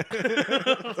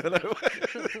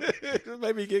 It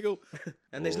made me giggle.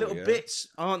 And there's Oh, little yeah. bits,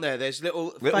 aren't there? There's little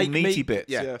Little fake meaty meat bits.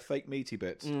 Yeah, Fake meaty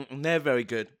bits. And they're very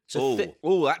good. It's a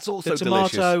Oh, that's also the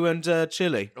delicious. tomato and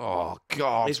chili. Oh,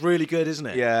 God. It's really good, isn't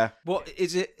it? Yeah. What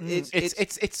is it?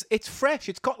 It's fresh.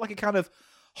 It's got like a kind of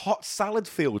hot salad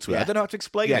feel to it. Yeah. I don't know how to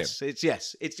explain it.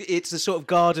 It's the sort of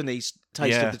gardeny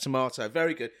taste Yeah. of the tomato.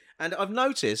 Very good. And I've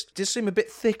noticed it does seem a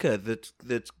bit thicker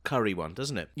the curry one,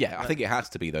 doesn't it? Yeah, I think it has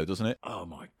to be though, doesn't it? Oh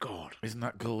my god! Isn't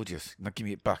that gorgeous? Now give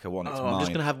me it back. I want it. It's Oh, mine. I'm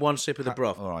just gonna have one sip of the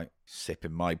broth. All right,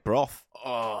 sipping my broth.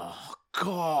 Oh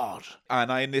god!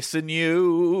 And I listen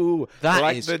you That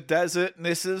like is- the desert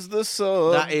misses the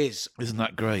sun. That is Isn't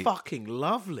that great? fucking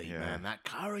lovely, Yeah. man. That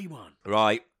curry one.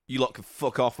 Right, you lot can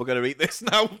fuck off. We're going to eat this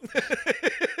now.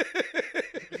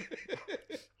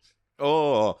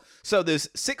 Oh, so there's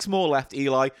 6 more left,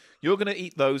 Eli. You're going to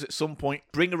eat those at some point.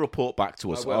 Bring a report back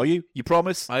to us, will. are you? You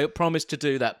promise? I promise to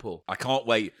do that, Paul. I can't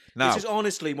wait. Now, This is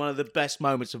honestly one of the best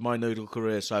moments of my noodle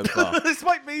career so far. this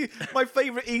might be my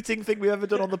favourite eating thing we've ever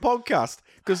done on the podcast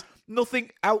because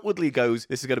nothing outwardly goes,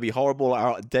 this is going to be horrible,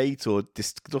 out of date, or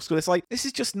disgusting. It's like, this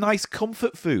is just nice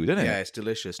comfort food, isn't it? Yeah, it's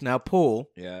delicious. Now, Paul,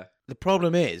 Yeah. the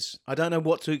problem is, I don't know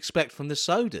what to expect from the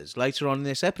sodas later on in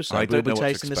this episode. I don't we'll know be what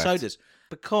to tasting the expect. sodas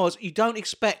because you don't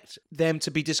expect them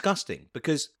to be disgusting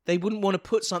because they wouldn't want to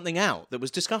put something out that was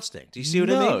disgusting. Do you see what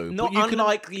I No, mean? but Not you can-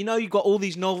 unlike you've got all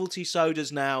these novelty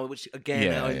sodas now, which again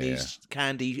Yeah, are in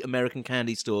yeah, these American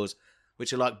candy stores.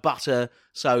 Which are like butter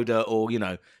soda or,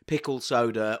 pickle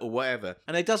soda or whatever.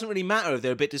 And it doesn't really matter if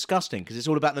they're a bit disgusting because it's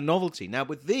all about the novelty. Now,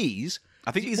 with these,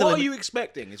 I think these what are are you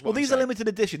expecting? Is what Well, I'm these are saying. limited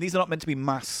edition. These are not meant to be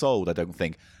mass sold, I don't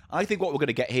think. I think what we're going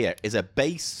to get here is a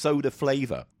base soda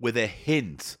flavour with a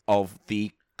hint of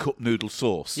the cup noodle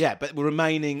sauce. Yeah, but we're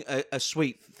remaining a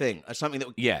sweet thing, something that...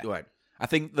 Yeah. Right. I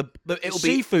think the The it'll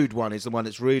be... seafood one is the one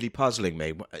that's really puzzling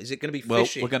me. Is it going to be Well,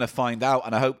 fishy? we're going to find out,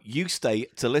 and I hope you stay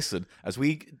to listen as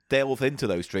we delve into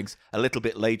those drinks a little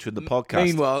bit later in the podcast.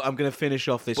 Meanwhile, I'm going to finish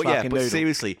off this but fucking but noodle.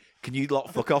 seriously, can you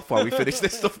lot fuck off while we finish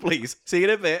this stuff, please? See you in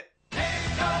a bit.「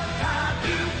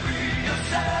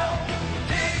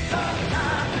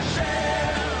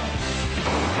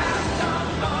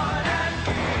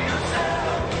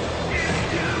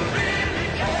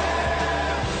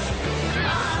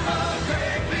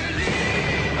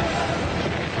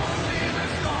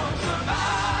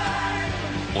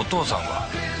お父さんは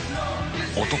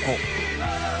男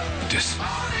です」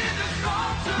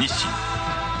「日清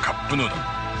カップヌードル」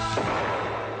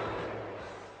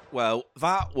 Well,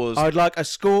 that was... I'd like a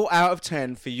score out of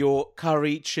 10 for your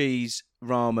curry cheese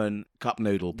ramen cup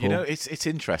noodle, Paul. You know, it's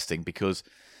interesting because,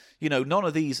 none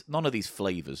of these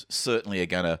flavors certainly are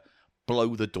gonna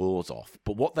blow the doors off.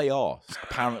 But what they are,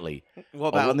 apparently, what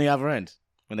about on the other end?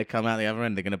 When they come out the other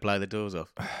end, they're going to blow the doors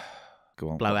off. go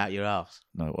on, Blow out your ass.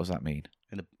 No, what does that mean?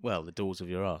 The doors of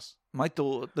your ass.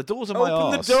 The doors of my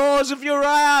Open arse. the doors of your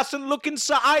ass and look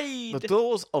inside. The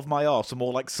doors of my arse are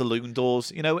more like saloon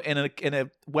doors, in a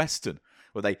western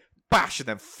where they bash and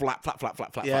then flap. Yeah, flap,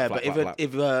 but flap.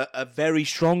 if a very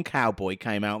strong cowboy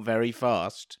came out very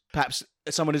fast, perhaps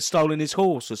someone had stolen his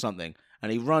horse or something,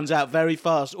 and he runs out very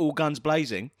fast, all guns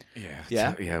blazing.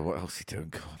 Yeah? Yeah. What else is he doing?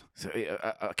 God. So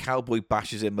a cowboy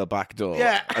bashes in the back door.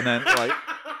 Yeah. and then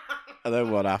and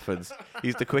then what happens?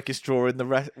 He's the quickest drawer in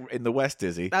the West,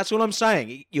 is he? That's all I'm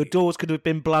saying. Your doors could have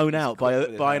been blown out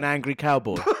by an angry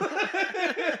cowboy.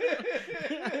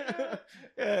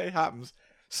 Yeah, it happens.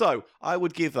 So I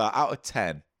would give that out of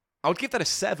 10. I would give that a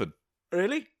 7.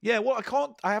 Really? Yeah, well,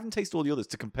 I haven't tasted all the others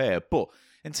to compare, but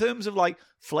in terms of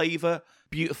flavour,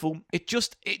 beautiful,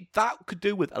 that could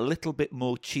do with a little bit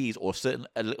more cheese or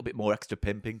a little bit more extra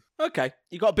pimping. Okay.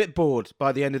 You got a bit bored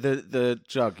by the end of the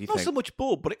jug, you Not think? so much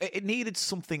bored, but it needed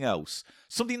something else.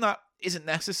 Something that isn't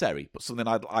necessary, but something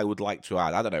I would like to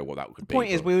add. I don't know what that could be. The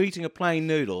point is, but we're eating a plain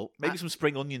noodle. maybe some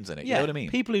spring onions in it. Yeah, You know what I mean?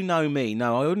 people who know me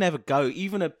know I would never go,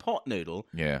 even a pot noodle,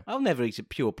 Yeah. I'll never eat it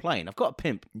pure plain. I've got to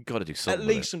pimp You've got to do something. at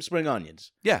with least it. some spring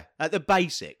onions Yeah. at the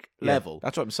basic Yeah, level.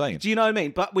 That's what I'm saying. Do you know what I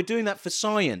mean? But we're doing that for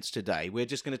science today. We're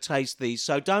just going to taste these.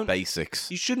 So don't.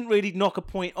 Basics. You shouldn't really knock a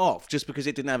point off just because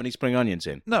it didn't have any spring onions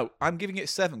in. No, I'm giving it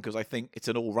 7 because I think it's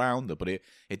an all-rounder, but it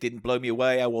didn't blow me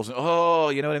away. I wasn't,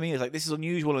 you know what I mean? It's like, this is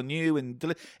unusual and new, and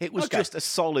it was Okay. just a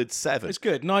solid 7. It's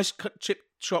good. Nice chip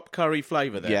chop curry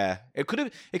flavour there. Yeah, it could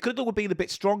have been a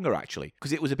bit stronger actually,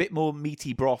 because it was a bit more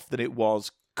meaty broth than it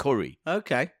was curry.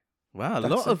 Okay. Wow, a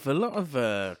lot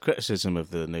of criticism of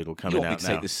the noodle You coming want me out to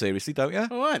now. take this seriously, don't you?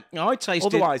 All right, I tasted.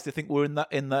 Otherwise, they think we're in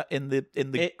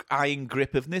the iron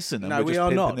grip of Nissan. And No, we're we just are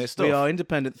pimping not. Their stuff. We are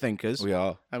independent thinkers. We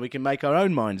are. And we can make our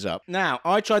own minds up. Now,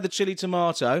 I tried the chili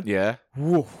tomato. Yeah.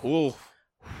 Woof. Oof.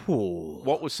 Woof.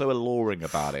 What was so alluring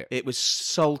about it? It was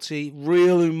salty,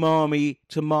 real umami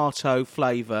tomato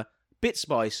flavour, bit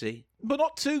spicy. But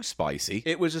not too spicy.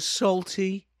 It was a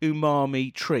salty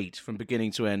umami treat from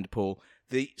beginning to end, Paul.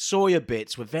 The soya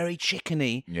bits were very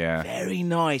chickeny, Yeah. very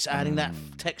nice, adding that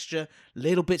texture.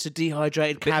 Little bits of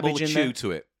dehydrated Bit more cabbage in chew there.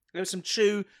 to it. There was some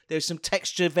chew. There was some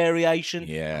texture variation.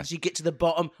 Yeah. As you get to the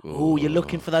bottom, oh, you're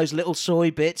looking for those little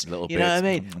soy bits. Little you know what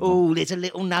I bits. mean? Oh, there's a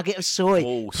little nugget of soy.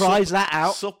 Oh, Prize sup- that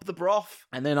out. Sup the broth.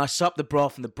 And then I supped the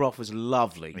broth, and the broth was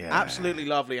lovely. Yeah. Absolutely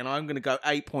lovely. And I'm going to go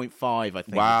 8.5, I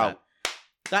think. Wow. with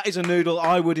that is a noodle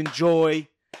I would enjoy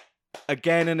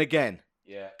again and again.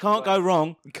 Yeah. Can't go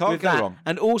wrong. Can't with go that. wrong.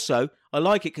 And also, I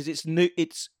like it because it's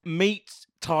meat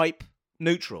type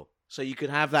neutral. So you could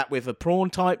have that with a prawn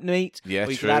type meat. Yeah,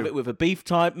 or you true. could have it with a beef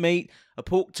type meat, a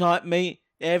pork type meat.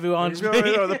 Everyone's meat.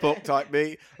 the pork type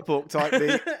meat, pork type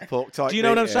meat, pork type. Do you know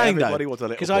what I'm saying, though? Everybody wants a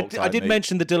little Because pork I type did meat.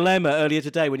 mention the dilemma earlier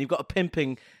today when you've got a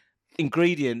pimping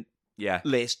ingredient Yeah.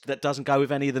 list that doesn't go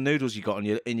with any of the noodles you got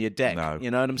in your deck. No.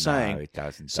 You know what I'm saying? No, it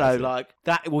doesn't. So does it? like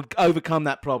that would overcome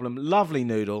that problem. Lovely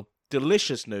noodle,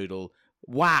 delicious noodle.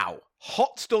 Wow.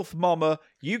 Hot stuff, mama.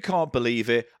 You can't believe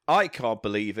it. I can't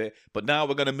believe it. But now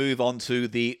we're going to move on to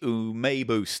the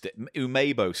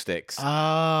umebo sticks.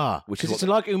 Ah, Which because is it's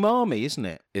what- like umami, isn't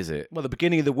it? Is it? Well, the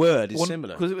beginning of the word is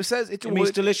similar. Because it says It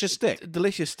means delicious stick.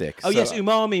 Delicious stick. Oh yes,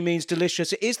 umami means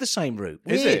delicious. It is the same root.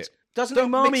 Is Weird. it? Doesn't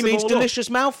Don't umami mix them means all up. delicious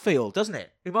mouthfeel, doesn't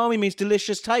it? Umami means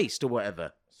delicious taste or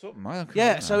whatever.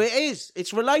 Yeah, so it is.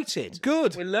 It's related.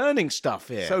 Good. We're learning stuff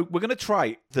here. So we're going to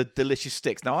try the delicious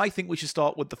sticks. Now, I think we should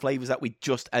start with the flavours that we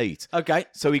just ate. okay.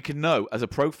 So we can know, as a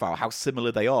profile, how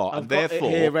similar they are. I've and got it therefore,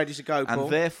 here ready to go, Paul.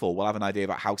 And therefore, we'll have an idea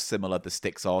about how similar the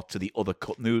sticks are to the other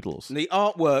cup noodles. The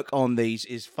artwork on these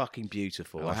is fucking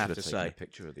beautiful, I have should to taken say. a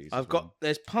picture of these. I've as got, well.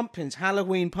 there's pumpkins,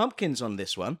 Halloween pumpkins on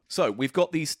this one. So we've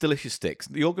got these delicious sticks.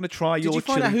 You're going to try Did your you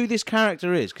find out chili- who this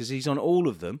character is? Because he's on all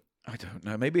of them. I don't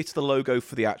know. Maybe it's the logo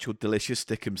for the actual delicious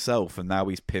stick himself, and now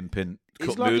he's pimping He's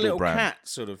cup like a noodle little brand. cat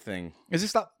sort of thing. Is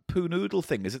this that poo noodle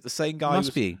thing? Is it the same guy? Must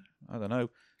who's- be. I don't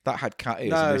know. That had cat ears.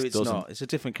 No, and this it's doesn't. not. It's a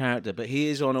different character, but he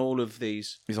is on all of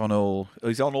these. He's on all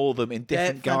of them in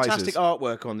different They're fantastic guises.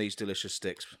 artwork on these delicious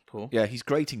sticks, Paul. Yeah, he's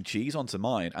grating cheese onto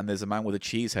mine, and there's a man with a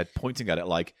cheese head pointing at it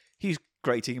like he's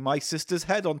grating my sister's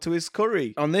head onto his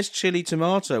curry. On this chili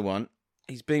tomato one,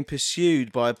 he's being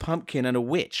pursued by a pumpkin and a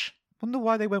witch. Wonder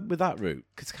why they went with that route.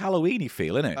 Because Halloweeny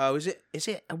feel, innit? Oh, is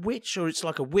it a witch or it's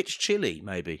like a witch chili,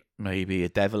 maybe? Maybe a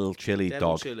devil chili Devil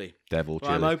dog. chili. Devil Right,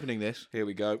 chili. I'm opening this. Here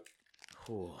we go.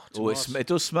 Oh, Oh, it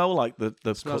does smell like the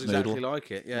smells cup noodle. exactly like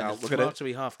it. Yeah, Now, the we're gonna-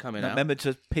 tomatoey half coming Now, out. remember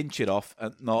to pinch it off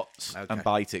and not Okay. and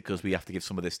bite it because we have to give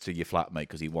some of this to your flatmate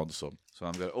because he wants some. So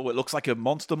I'm going. Oh, it looks like a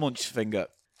Monster Munch finger.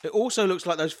 It also looks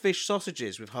like those fish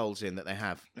sausages with holes in that they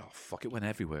have. Oh fuck! It went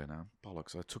everywhere now.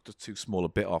 Bollocks! I took the too small a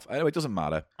bit off. Anyway, it doesn't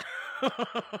matter.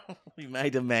 We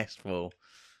made a mess, Paul.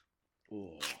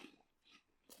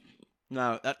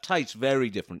 No, that tastes very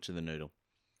different to the noodle.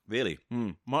 Really?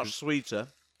 Much sweeter.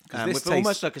 And this with tastes-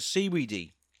 almost like a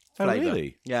seaweedy Oh, flavour.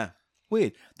 really? Yeah.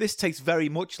 Weird. This tastes very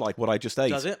much like what I just ate.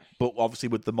 Does it? But obviously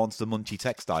with the Monster Munchy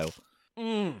textile.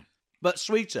 But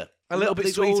sweeter. A little bit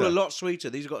These are all sweeter. a lot sweeter.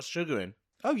 These have got sugar in.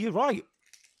 Oh, you're right.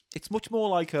 It's much more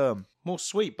like More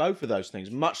sweet, both of those things.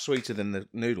 Much sweeter than the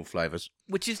noodle flavours.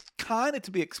 which is kind of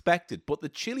to be expected. But the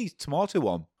chili tomato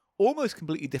one, almost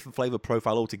completely different flavour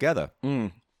profile altogether.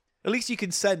 At least you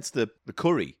can sense the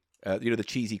curry, the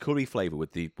cheesy curry flavour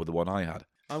with the one I had.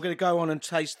 I'm going to go on and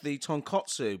taste the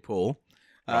tonkotsu, Paul.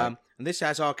 And this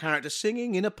has our character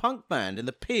singing in a punk band. And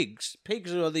the pigs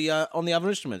are the on the other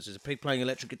instruments. There's a pig playing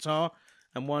electric guitar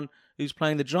and one who's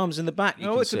playing the drums in the back. You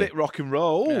Oh, can it's see. a bit rock and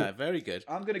roll. Yeah, very good.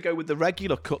 I'm going to go with the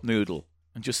regular cup noodle.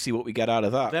 and just see what we get out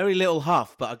of that. Very little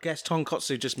huff, but I guess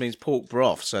tonkotsu just means pork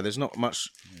broth, so there's not much.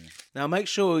 Now make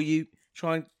sure you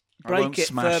try and break won't it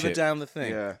smash further it. down the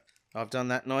thing. Yeah. I've done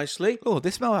that nicely. Oh,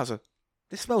 this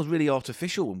smells really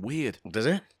artificial and weird. Does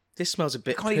it? This smells a I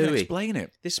bit can't even pooey. explain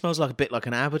it. This smells like a bit like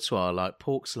an abattoir, like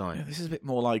pork slime. Yeah, this is a bit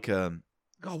more like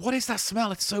God, what is that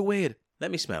smell? It's so weird.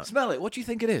 Let me smell it. Smell it. What do you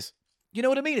think it is? You know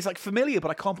what I mean? It's like familiar, but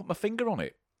I can't put my finger on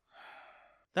it.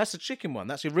 That's the chicken one.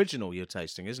 That's the original you're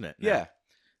tasting, isn't it? Yeah.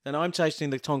 Then I'm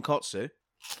tasting the tonkotsu.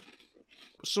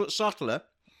 Subtler.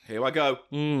 Here I go.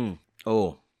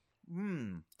 Oh.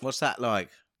 Mmm. What's that like?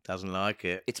 Doesn't like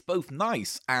it. It's both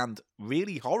nice and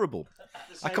really horrible.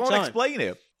 I same can't time. explain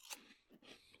it.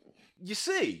 You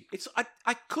see,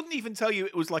 I couldn't even tell you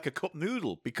it was like a cup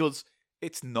noodle because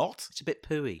it's not. It's a bit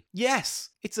pooey. Yes,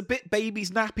 it's a bit baby's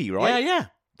nappy, right? Yeah.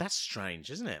 That's strange,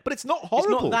 isn't it? But it's not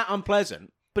horrible. It's not that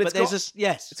unpleasant. But it's there's got-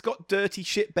 yes. It's got dirty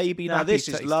shit baby Now nappy this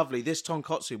is taste. lovely. This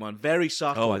tonkotsu one, very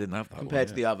subtle. Oh, I didn't have that compared one,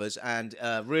 to the others, and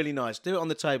really nice. Do it on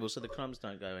the table so the crumbs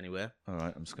don't go anywhere. All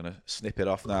right, I'm just going to snip it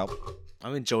off now.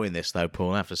 I'm enjoying this though,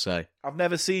 Paul. I have to say. I've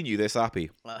never seen you this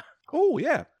happy. Uh, Oh,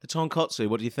 yeah. The tonkotsu.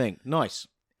 What do you think? Nice.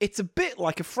 It's a bit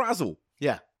like a frazzle.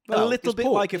 Yeah. A Well, little it's bit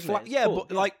pork, like a isn't it? flat. It's Yeah, pork,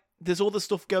 but like there's all the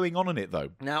stuff going on in it, though.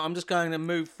 Now I'm just going to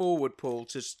move forward, Paul,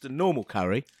 to the normal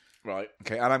curry. Right.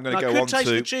 Okay, and I'm going I to go could on taste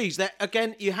to... the cheese. That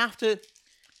again, you have to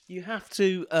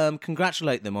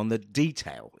congratulate them on the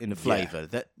detail in the flavour.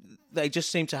 That they just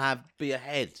seem to be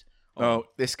ahead. Oh,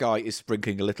 this guy is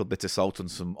sprinkling a little bit of salt on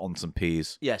some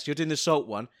peas. Yes, you're doing the salt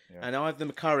one, and I have the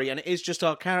curry, and it is just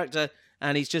our character,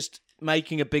 and he's just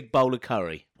making a big bowl of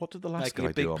curry. What did the last Making a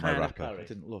guy big do on my pan of wrapper? curry. I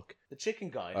didn't look. The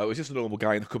chicken guy. Oh, it was just a normal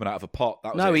guy coming out of a pot.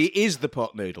 That was No, it. he is the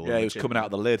pot noodle. Yeah, he was coming out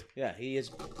of the lid. Yeah, he is.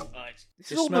 Right.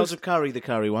 This It is smells almost- of curry, the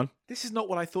curry one. This is not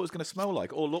what I thought it was going to smell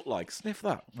like or look like. Sniff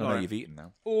that. I know Alright. you've eaten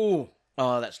now. Oh,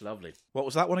 that's lovely. What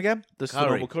was that one again? The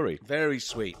normal curry. Very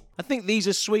sweet. I think these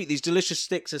are sweet. These delicious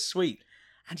sticks are sweet.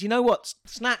 And you know what?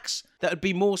 Snacks that would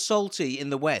be more salty in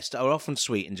the West are often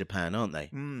sweet in Japan, aren't they?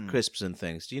 Crisps and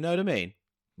things. Do you know what I mean?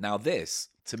 Now this,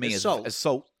 to me, It's is salt. a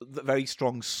salt, very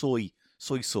strong soy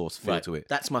sauce feel to it.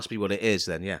 That must be what it is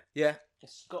then, yeah. Yeah.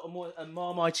 It's got a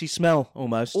marmitey smell,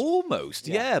 almost. Almost,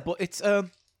 yeah, but it's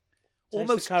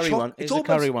almost the curry one. It's Here's the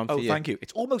curry one for oh, you. thank you.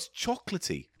 It's almost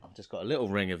chocolatey. I've just got a little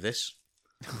ring of this.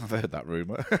 I've heard that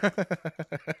rumor.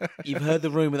 You've heard the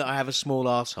rumour that I have a small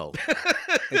arsehole.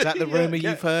 Is that the rumour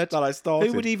you've heard? That I started.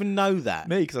 Who would even know that?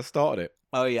 Me, because I started it.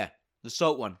 Oh, yeah. The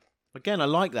salt one. Again, I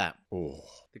like that. Oh,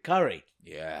 The curry.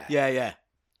 yeah. Yeah.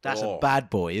 That's a Oh. bad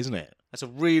boy, isn't it? That's a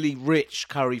really rich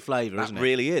curry flavour, That isn't it?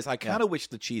 really is. I kind of wish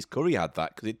the cheese curry had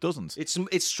that because it doesn't.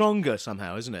 It's stronger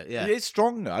somehow, isn't it? Yeah. It is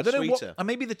stronger. I don't know Sweeter. what. And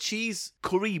maybe the cheese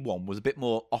curry one was a bit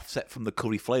more offset from the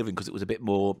curry flavouring because it was a bit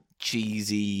more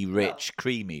cheesy, rich,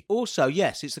 creamy. Also,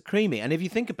 yes, it's the creamy. And if you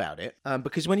think about it,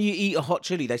 because when you eat a hot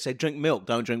chili, they say drink milk,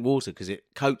 don't drink water, because it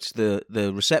coats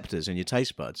the receptors in your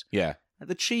taste buds. Yeah.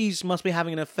 The cheese must be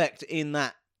having an effect in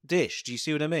that dish. Do you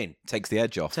see what I mean? Takes the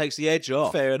edge off. Takes the edge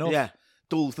off. Fair enough. Yeah.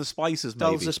 Dulls the spices,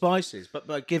 maybe. Dulls the spices, but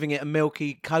by giving it a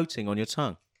milky coating on your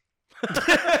tongue.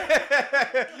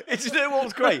 It's, you know what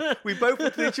was great? We both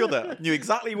looked at each other, knew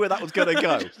exactly where that was going to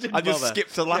go. I just bother.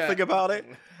 skipped to laughing about it.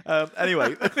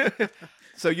 Anyway,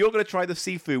 so you're going to try the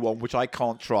seafood one, which I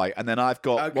can't try, and then I've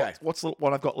got Okay. what's the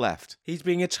one I've got left? He's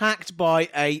being attacked by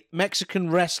a Mexican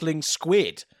wrestling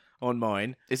squid on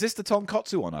mine. Is this the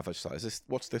tonkotsu one I've just?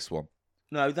 What's this one?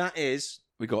 No, that is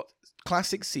We got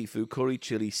classic seafood, curry,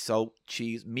 chili, salt,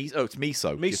 cheese, miso. Oh, it's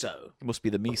miso. miso. It must be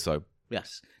the miso.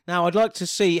 Yes. Now, I'd like to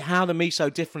see how the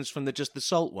miso differs from just the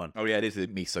salt one. Oh yeah, it is the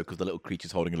miso because the little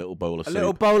creature's holding a little bowl of A soup.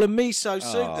 little bowl of miso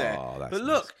soup Oh, there. that's But nice.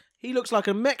 look, he looks like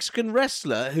a Mexican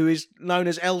wrestler who is known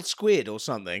as El Squid or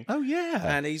something. Oh yeah,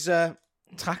 And he's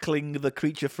tackling the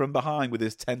creature from behind with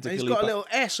his tentacle. he's got a little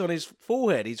S on his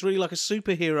forehead. He's really like a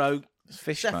superhero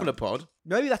fish man. cephalopod.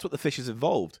 Maybe that's what the fish is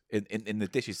involved in the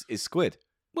dish is squid.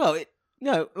 Well,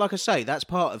 like I say, that's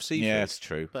part of seafood. Yeah, it's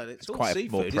true. But it's all quite a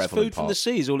seafood. more It's prevalent food from part. the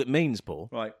sea is all it means, Paul.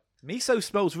 Right. Miso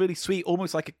smells really sweet,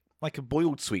 almost like a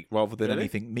boiled sweet rather than Really?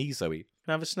 anything miso-y. Can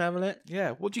I have a snavel it?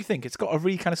 Yeah. What do you think? It's got a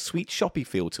really kind of sweet, shoppy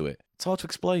feel to it. It's hard to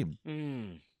explain.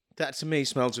 That to me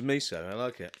smells of miso. I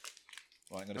like it.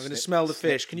 Right, I'm going to smell the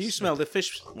fish. Can you smell the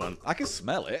fish one? I can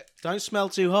smell it. Don't smell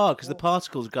too hard because the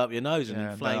particles go up your nose and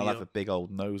Yeah, inflame I'll you. have a big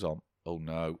old nose on. Oh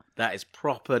no. That is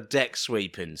proper deck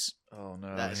sweepings. Oh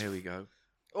no. That's- Here we go.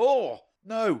 Oh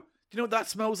no. Do you know what that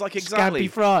smells like exactly?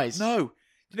 Scampi fries. No.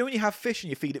 Do you know when you have fish and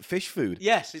you feed it fish food?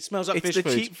 Yes, it smells like It's fish the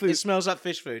food. cheap food. It smells like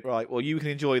fish food. Right, well, you can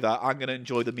enjoy that. I'm going to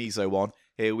enjoy the miso one.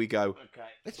 Here we go. Okay.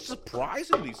 It's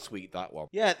surprisingly sweet, that one.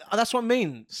 Yeah, that's what I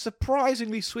mean.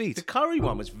 Surprisingly The sweet. curry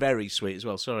one was very sweet as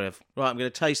well. Sorry, right. I'm going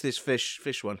to taste this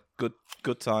fish one.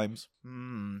 Good times.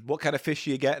 What kind of fish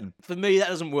are you getting? For me, that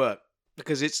doesn't work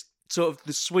because it's sort of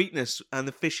the sweetness and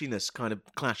the fishiness kind of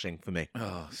clashing for me.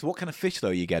 Oh, so what kind of fish, though,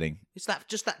 are you getting? It's that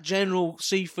general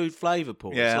seafood flavour,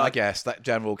 Paul. Yeah, it's I like guess that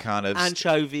general kind of...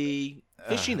 anchovy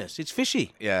fishiness. It's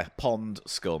fishy. yeah, pond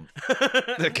scum.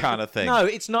 The kind of thing. No,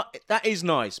 it's not. That is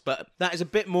nice, but that is a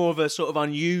bit more of a sort of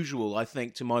unusual, I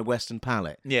think, to my Western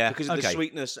palate. Yeah, because of the okay.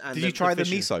 sweetness and Did you try the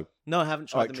fishiness. miso? No, I haven't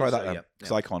tried All right, the try miso that then. yet.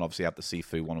 Because I can't obviously have the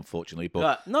seafood one, unfortunately. But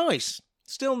But nice.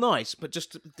 Still nice, but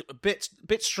just a bit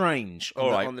strange on, All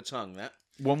the, right. on the tongue. That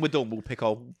when we're done, we'll pick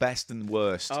our best and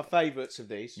worst. our favourites of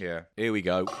these. Yeah, here we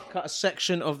go. Cut a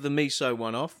section of the miso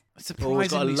one off. It's got a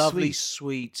Surprisingly lovely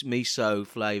sweet miso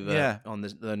flavour Yeah. on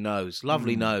the nose.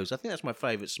 Lovely nose. I think that's my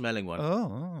favourite smelling one. Oh,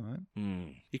 all right.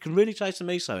 You can really taste the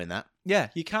miso in that. Yeah,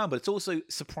 you can, but it's also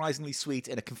surprisingly sweet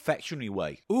in a confectionery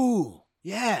way. Ooh,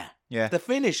 yeah. Yeah. The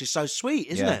finish is so sweet,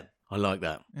 isn't Yeah. it? I like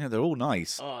that. Yeah, they're all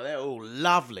nice. Oh, they're all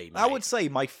lovely, mate. I would say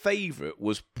my favourite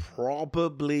was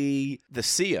probably the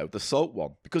Sio, the salt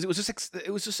one, because it was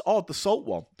just odd, the salt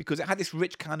one, because it had this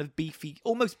rich kind of beefy,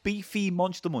 almost beefy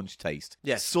Monster Munch taste.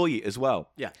 Yes. Soy as well.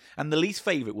 Yeah. And the least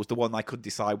favourite was the one I couldn't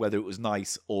decide whether it was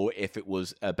nice or if it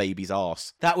was a baby's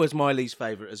arse. That was my least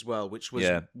favourite as well, which was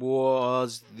Yeah.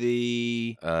 was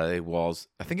the I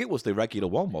think it was the regular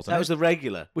one, wasn't that it? was the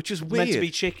regular, Which is meant weird. to be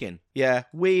chicken. Yeah,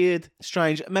 weird.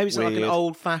 Strange. Maybe it's like an Weird.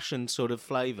 old-fashioned sort of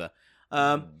flavour.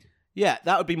 Yeah,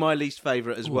 that would be my least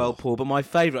favourite as well, Paul. But my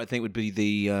favourite, I think, would be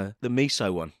the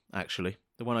miso one. Actually,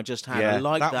 the one I just had. Yeah, I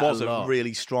like that was a lot.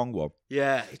 really strong one.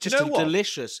 Yeah, it's You just know what?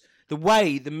 delicious. The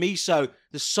way the miso,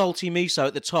 the salty miso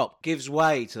at the top, gives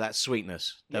way to that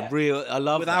sweetness. Yeah. I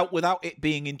love that. Without it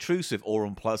being intrusive or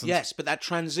unpleasant. Yes, but that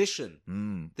transition.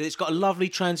 It's got a lovely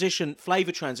transition,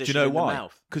 flavour Do transition you know in why? the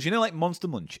mouth. Because you know, like Monster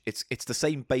Munch, it's the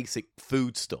same basic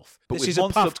food stuff. But This with is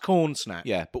Monster, a puffed corn snack.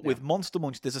 Yeah, but with Monster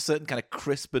Munch, there's a certain kind of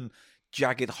crisp and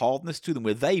jagged hardness to them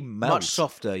where they melt. Much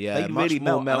softer, yeah. They much really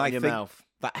more melt, melt and in I your think mouth.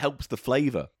 that helps the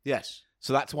flavour. Yes.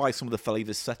 So that's why some of the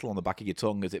flavours settle on the back of your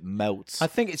tongue as it melts. I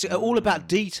think it's all about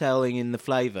detailing in the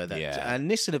flavour. Yeah. And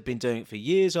Nissan have been doing it for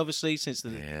years, obviously, since the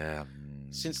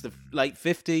late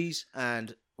 50s.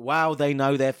 And wow, they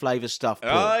know their flavour stuff,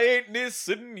 Paul. I ain't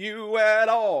missing you at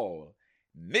all.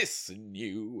 Missing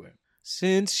you.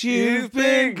 Since you've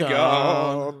been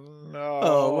gone.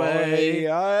 away.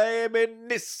 I ain't been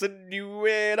missing you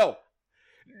at all.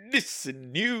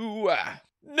 Missing you.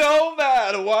 No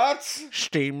matter what.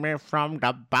 Steamy from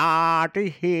the body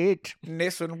heat.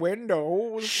 Missing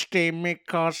windows. Steamy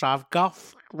cause I've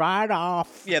guffed right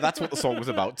off. Yeah, that's what the song was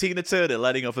about. Tina Turner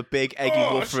letting off a big eggy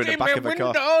woofer in the back of a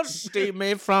car.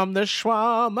 Steamy from the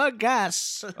shawarma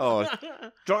gas. Oh,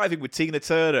 driving with Tina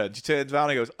Turner, and she turns around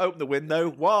and goes, "Open the window."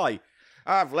 Why?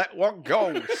 I've let one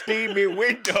go. Steamy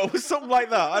window, something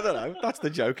like that. I don't know. That's the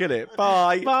joke, isn't it?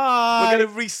 Bye. Bye. We're going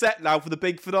to reset now for the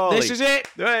big finale. This is it.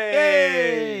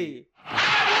 Hey!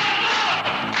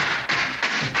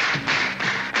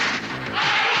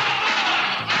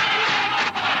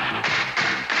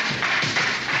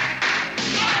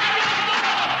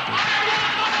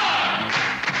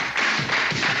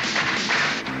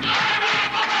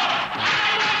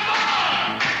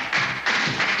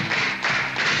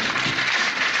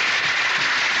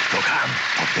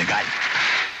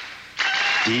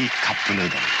 D カップヌー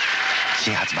ドル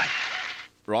新発売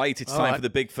Right, it's All time right. for the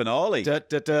big finale.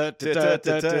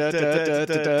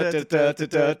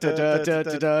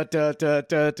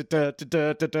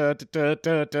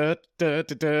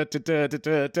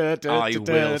 I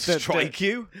will strike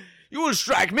you, You will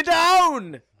strike me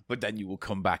down. but then you will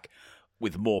come back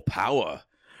with more power.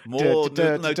 More. No,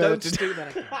 don't do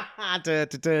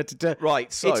that.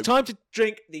 Right, so It's time to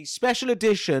drink the special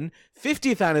edition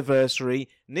 50th anniversary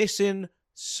Nissin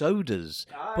sodas.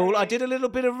 Paul, I did a little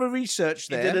bit of a research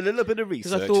you there. did a little bit of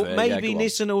Because research. I thought there. maybe Yeah, go on.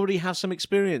 Nissan already have some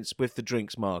experience with the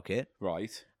drinks market.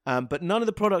 Right. But none of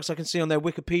the products I can see on their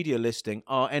Wikipedia listing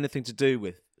are anything to do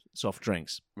with soft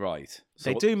drinks. Right.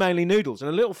 They do mainly noodles. And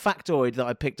a little factoid that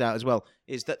I picked out as well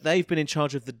is that they've been in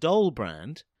charge of the Dole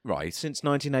brand Right. since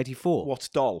 1984. What's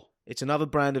Doll? It's another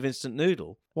brand of instant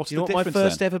noodle. What's Do you know the what my difference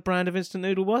first then? ever brand of instant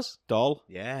noodle was? Doll?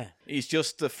 Yeah. He's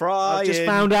just a frying. I've just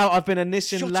found out I've been a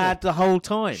Nissan Shut lad up. the whole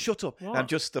time. Shut up. What? I'm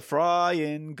just a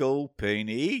frying, gulping,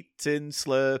 eating,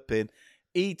 slurping,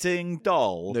 eating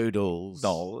doll. Noodles.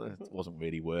 Noel. It wasn't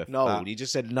really worth Noel. that. You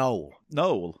just said Noel.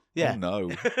 Noel. Yeah. Oh,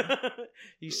 no.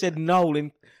 You said Noel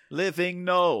in... Living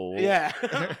Noel. Yeah.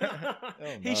 Oh,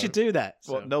 He no. should do that.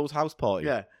 What, so. Noel's house party?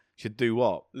 Yeah. Should do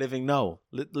what? Living Noel.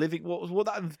 Living. What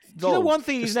that? Do you know one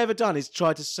thing he's never done is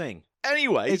try to sing.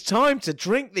 Anyway, It's time to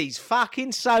drink these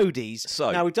fucking sodies. So-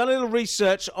 now we've done a little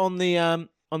research on the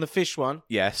fish one.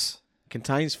 yes,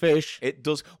 Contains fish. it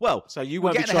does. Well, So you we're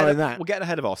won't be getting ahead trying of- that. We're getting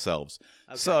ahead of ourselves.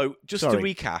 So, just Sorry. to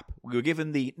recap, we were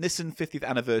given the Nissan 50th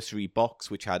anniversary box,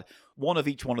 which had one of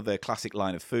each one of their classic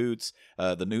line of foods.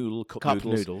 The noodle, cup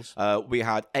noodles. We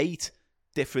had 8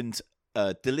 different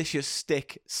delicious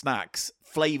stick snacks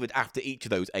flavored after each of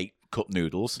those 8 cup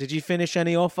noodles. Did you finish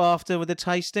any off after with the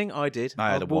tasting? I did.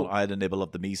 I had wolf- I had a nibble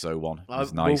of the miso one. It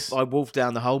was I nice. I wolfed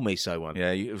down the whole miso one.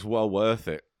 Yeah, it was well worth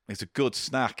it. It's a good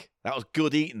snack. That was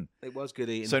good eating. It was good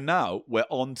eating. So now we're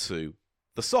on to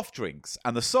the soft drinks.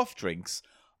 And the soft drinks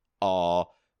are,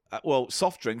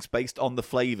 soft drinks based on the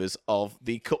flavours of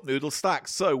the cup noodle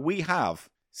stacks. So we have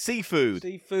seafood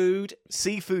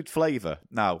flavour.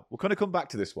 Now, we're going to come back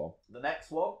to this one. The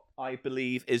next one, I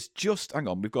believe, is just, hang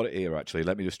on, we've got it here actually.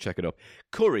 Let me just check it up.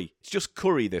 Curry. It's just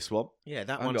curry, this one. Yeah,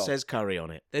 that Hang one on. says curry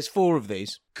on it. There's 4 of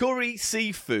these. Curry,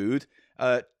 seafood,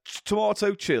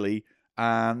 tomato chili,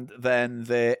 and then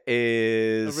there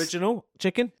is Original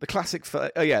chicken. the classic.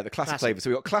 The classic flavour. So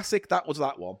we got classic. That was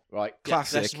that one, right?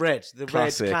 Classic. That's red. The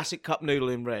Classic. red classic cup noodle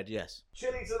in red. Yes.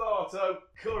 Chili, tomato,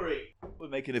 curry. We're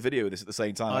making a video of this at the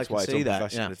same time. I That's can why it's see that,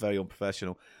 unprofessional. yeah. It's very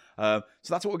unprofessional. So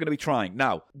that's what we're going to be trying.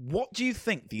 Now, what do you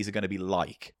think these are going to be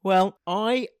like? Well,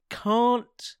 I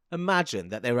can't imagine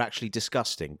that they're actually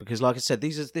disgusting because, like I said,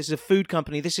 this is a food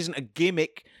company. This isn't a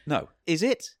gimmick, No. is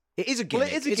it? It is a gimmick.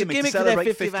 Well, it is a It's gimmick, to for their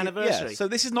celebrate 50th anniversary. Yeah, so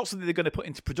this is not something they're going to put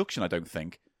into production, I don't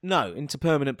think. No, into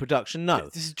permanent production. No,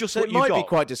 This is just so what it you might got. be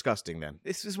quite disgusting then.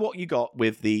 This is what you got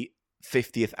with the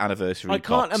 50th anniversary I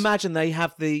can't box. imagine they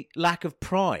have the lack of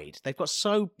pride. They've got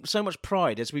so much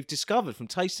pride, as we've discovered from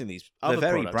tasting these They're other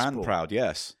very products, brand Paul. proud,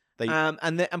 yes. They,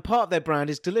 And part of their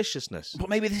brand is deliciousness. but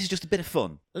maybe this is just a bit of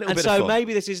fun. A little And bit so of fun.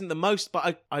 maybe this isn't the most,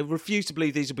 but I refuse to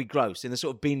believe these will be gross in the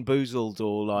sort of Bean Boozled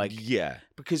or like Yeah.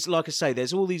 because, like I say,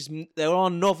 there are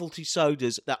novelty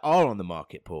sodas that are on the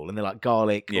market, Paul, and they're like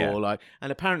garlic Yeah. or like,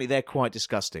 and apparently they're quite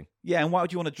disgusting. Yeah, and why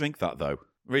would you want to drink that, though?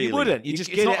 Really? You wouldn't. You just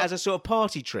it's get not it as a sort of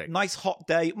party trick. nice hot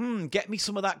day. Get me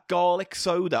some of that garlic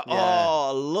soda. Yeah. Oh,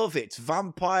 I love it.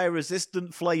 Vampire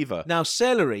resistant flavour. Now,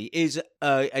 celery is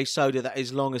a soda that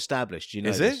is long established. You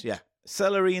know Is this? it? Yeah.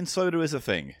 Celery and soda is a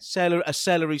thing. A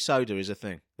celery soda is a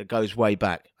thing that goes way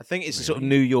back. I think it's a sort of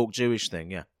New York Jewish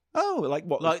thing. Yeah. Oh, like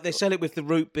what? Like they sell it with the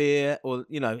root beer, or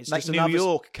it's like just New another,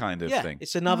 York kind of yeah, thing.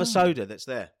 it's another soda that's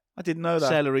there. I didn't know that.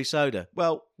 Celery soda.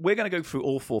 Well, we're going to go through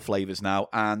all 4 flavours now,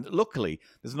 and luckily,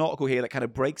 there's an article here that kind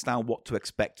of breaks down what to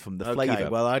expect from the Okay, flavour.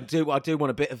 well, I do want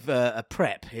a bit of a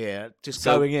prep here, just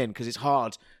So- going in because it's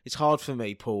hard. It's hard for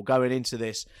me, Paul, going into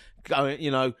this,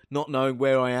 not knowing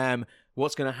where I am,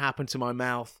 what's going to happen to my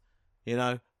mouth.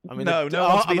 I'm in No, a, no one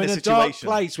wants to be I'm in in a a dark situation.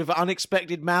 place with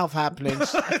unexpected mouth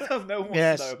happenings. no one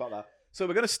Yes. wants to know about that. So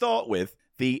we're going to start with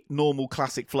the normal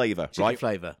classic flavour, right?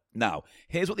 Flavour. Now,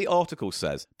 here's what the article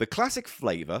says. The classic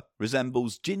flavour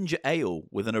resembles ginger ale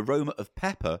with an aroma of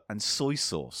pepper and soy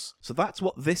sauce. So that's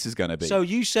what this is going to be. So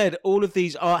you said all of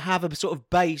these have a sort of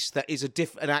base that is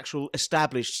an actual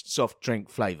established soft drink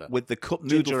flavour. with the cup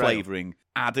noodle Ginger ale. flavouring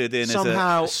added in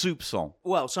Somehow- as a soup song.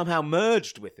 Well, somehow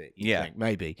merged with it, you Yeah. think,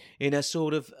 maybe, in a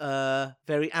sort of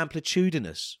very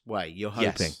amplitudinous way, you're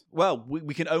hoping. Yes. Well,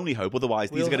 we can only hope. Otherwise,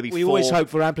 these are going to be We 4... always hope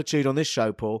for amplitude on this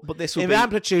show, Paul. But this will if be-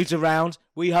 amplitude's around,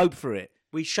 we hope for it.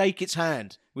 We shake its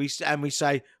hand. We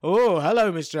say, "Oh,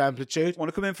 hello, Mr. Amplitude." Want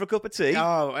to come in for a cup of tea?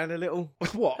 Oh, and a little.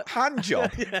 What? Hand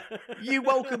job? You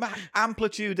welcome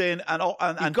amplitude in and You've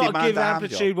demand got to give a hand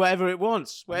amplitude job. whatever it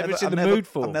wants, whatever Never- it's in I'm the never- mood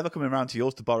for. I'm never coming round to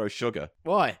yours to borrow sugar.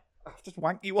 Why? I'll just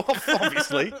wank you off,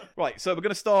 obviously. Right, so we're going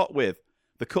to start with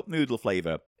the cup noodle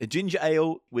flavour. A ginger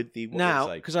ale with the... what did it Now,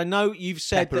 say? because I know you've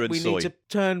said Pepper that and we soy. need to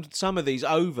turn some of these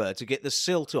over to get the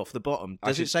silt off the bottom.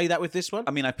 Does it say that with this one?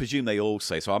 I mean, I presume they all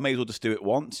say, so I may as well just do it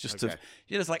once, just to... Okay.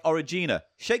 It's like Origina.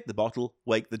 Shake the bottle,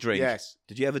 wake the drink. Yes.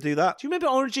 Did you ever do that? Do you remember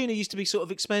Origina used to be sort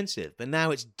of expensive, but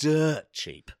now it's dirt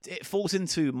cheap? It falls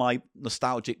into my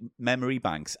nostalgic memory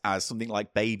banks as something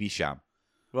like Baby Sham,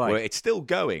 Right. where it's still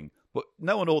going, but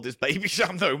no one orders Baby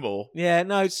Sham no more. Yeah,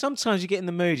 no, sometimes you get in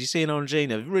the mood, you see an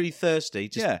Orangina, really thirsty.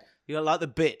 Just, Yeah. You like the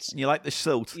bits. And you like the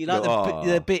silt. You like go,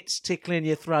 the bits tickling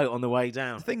your throat on the way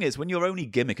down. The thing is, when your only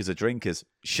gimmick as a drink is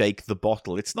shake the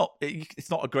bottle, it's not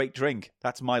a great drink.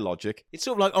 That's my logic. It's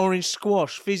sort of like orange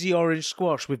squash, fizzy orange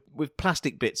squash with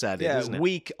plastic bits added, Yeah, isn't it?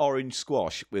 weak orange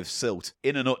squash with silt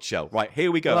in a nutshell. Right, here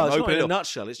we go. Well, I'm it's not opening in a it up.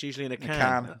 nutshell, it's usually in a In a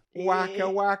can. can. Waka,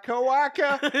 waka,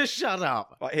 waka. Shut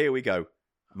up. Right, here we go.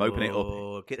 I'm opening it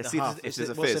Oh, up. get Let's the see huff. if there's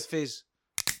a What's fizz. a fizz?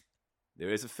 There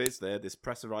is a fizz there. There's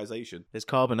pressurization. There's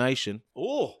carbonation.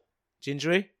 Oh,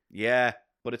 Gingery? Yeah,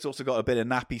 but it's also got a bit of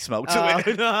nappy smell to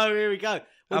it. No, here we go.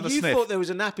 Well, Have a you sniff. thought there was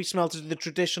a nappy smell to the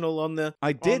traditional on the.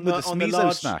 I did on with the on the Smizo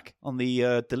large- snack on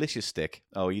the delicious stick.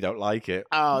 Oh, you don't like it.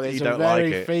 Oh, there's you a don't very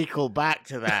like it. fecal back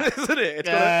to that. Isn't it?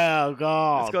 Oh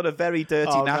God! It's got a very dirty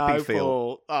oh, nappy no, feel.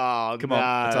 Paul. Oh Come no!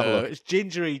 on, let's have a look. It's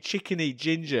gingery, chickeny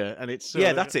ginger, and it's sort Yeah,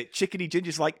 of- that's it. Chickeny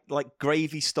ginger's like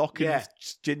gravy stock and Yeah.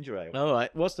 ginger ale. All right.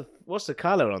 What's the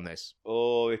colour on this?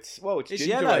 Oh, it's It's ginger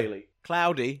yellow, ale.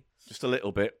 cloudy. Just a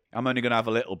little bit. I'm only going to have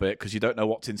a little bit because you don't know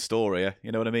what's in store here.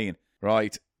 You know what I mean?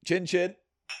 Right. Chin chin.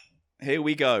 Here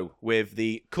we go with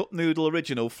the cup noodle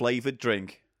original flavoured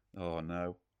drink. Oh,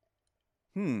 no.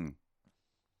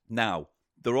 Now,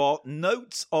 there are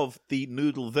notes of the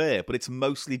noodle there, but it's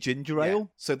mostly ginger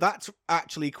ale. So that's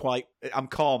actually quite... I'm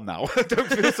calm now. I don't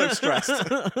feel so stressed.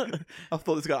 I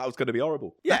thought that was going to be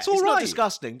horrible. Yeah, That's all it's right. not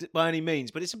disgusting by any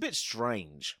means, but it's a bit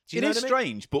strange. Do you It know is what I mean?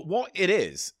 strange, but what it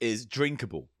is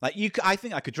drinkable. Like I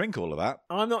think I could drink all of that.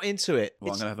 I'm not into it. Well,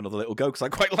 I'm It's going to have another little go because I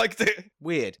quite liked it.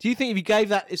 weird. Do you think if you gave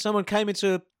that, if someone came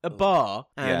into a bar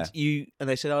and Yeah.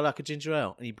 they said, "I like a ginger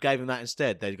ale," and you gave them that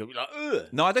instead, they'd go like, "Ugh."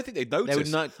 No, I don't think they'd notice. They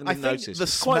would not I think notice. the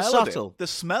It's smell quite of subtle. it, the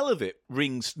smell of it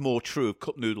rings more true of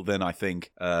cup noodle than I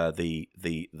think the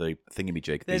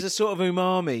thingamajig. There's a sort of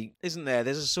umami, isn't there?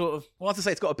 There's a sort of Well, I have to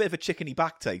say, it's got a bit of a chickeny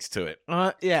back taste to it.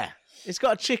 yeah. It's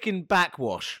got a chicken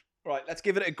backwash. Right, let's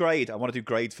give it a grade. I want to do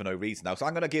grades for no reason now, so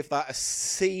I'm going to give that a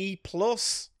C+.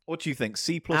 What do you think?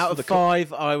 C+ Out for of the cup?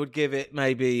 5, I would give it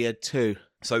maybe a 2.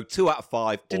 So 2 out of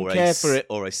 5 Didn't or care for it.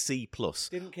 or a C+.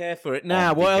 Didn't care for it.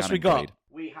 Now, on what the else we Gannon got? grade.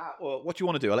 We have. Well, what do you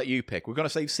want to do? I'll let you pick. We're going to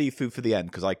save seafood for the end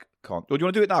because I can't. Or do you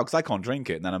want to do it now? Because I can't drink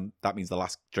it, and then that means the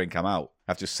last drink I'm out.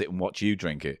 I have to sit and watch you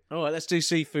drink it. All right, let's do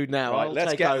seafood now. Right, I'll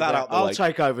let's take get over. that out the I'll way.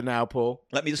 take over now, Paul.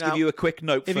 Let me just Now, give you a quick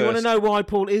note If first. you want to know why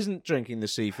Paul isn't drinking the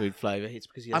seafood flavour, it's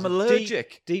because he has I'm a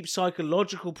allergic. deep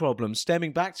psychological problem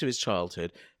stemming back to his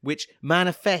childhood, which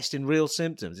manifest in real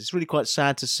symptoms. It's really quite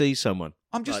sad to see someone.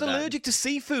 I'm just like that. allergic to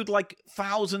seafood, like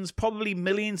thousands, probably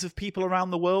millions of people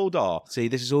around the world are. See,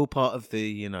 this is all part of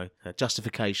the,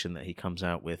 justification that he comes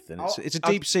out with, and it's a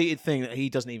I'll- deep-seated thing that he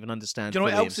doesn't even understand. Do you know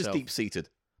what fully else is himself. deep-seated?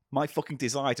 My fucking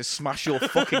desire to smash your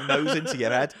fucking nose into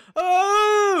your head.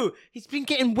 Oh, he's been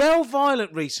getting well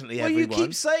violent recently. Well, everyone. you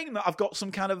keep saying that I've got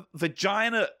some kind of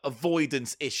vagina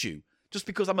avoidance issue just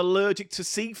because I'm allergic to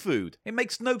seafood. It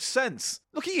makes no sense.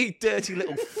 Look at you, dirty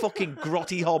little fucking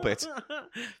grotty hobbit.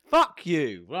 Fuck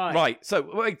you. Right. Right, so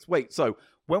wait. So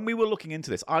when we were looking into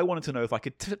this, I wanted to know if I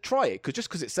could try it because just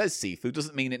because it says seafood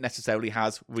doesn't mean it necessarily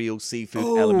has real seafood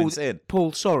Oh, elements in.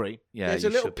 Paul, sorry. Yeah, There's you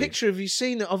a little should be. picture. Have you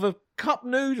seen it of a cup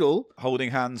noodle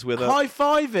Holding hands with a.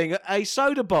 high-fiving a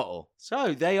soda bottle?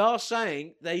 So they are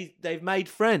saying they've made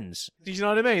friends. Do you know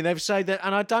what I mean? They've said that,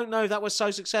 and I don't know if that was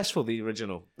so successful, the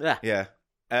original. Yeah. Yeah.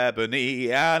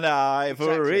 Ebony and ivory.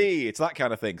 Exactly. It's that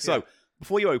kind of thing. So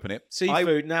before you open it,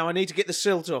 Seafood. Now I need to get the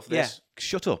silt off Yeah, this.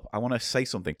 shut up. I want to say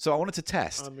something. So I wanted to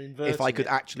test I'm inverting if I could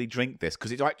it. actually drink this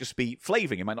because it might just be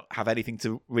flavouring. It might not have anything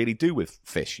to really do with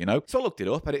fish, you know? So I looked it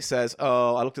up and it says,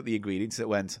 I looked at the ingredients. It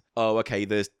went, okay,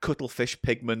 there's cuttlefish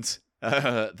pigment.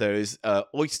 There's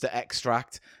oyster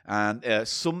extract and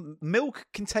some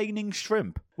milk-containing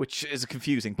shrimp, which is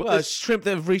confusing. But Well, there's- shrimp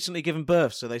that have recently given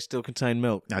birth, so they still contain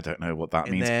milk I don't know what that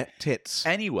in means. their tits.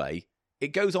 Anyway, it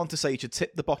goes on to say you should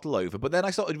tip the bottle over, but then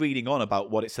I started reading on about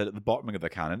what it said at the bottom of the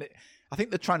can, and I think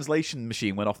the translation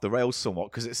machine went off the rails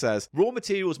somewhat because it says raw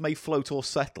materials may float or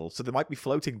settle, so there might be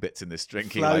floating bits in this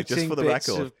drink, Eli, just for the bits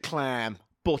record. of clam.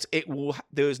 But it will.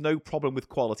 There is no problem with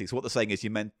quality. So what they're saying is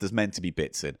there's meant to be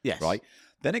bits in, Yes. right?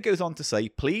 Then it goes on to say,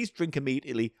 please drink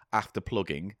immediately after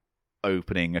plugging,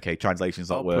 opening. Okay, translation's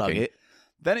not I'll working. plug it.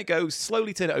 Then it goes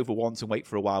slowly turn it over once and wait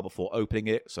for a while before opening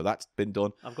it. So that's been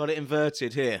done. I've got it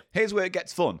inverted here. Here's where it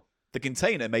gets fun. The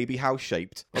container may be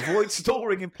house-shaped. Avoid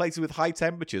storing in places with high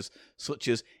temperatures, such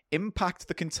as impact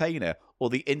the container or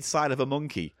the inside of a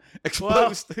monkey.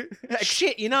 Exposed.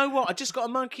 Shit, you know what? I just got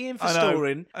a monkey in for I know.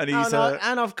 storing. And he's,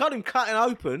 I've got him cutting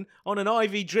open on an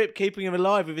IV drip, keeping him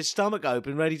alive with his stomach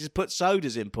open, ready to put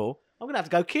sodas in, Paul. I'm going to have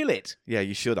to go kill it. Yeah,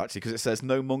 you should actually, because it says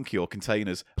no monkey or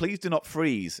containers. Please do not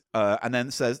freeze. And then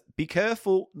it says, be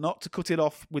careful not to cut it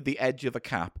off with the edge of a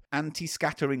cap.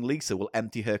 Anti-scattering Lisa will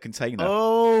empty her container.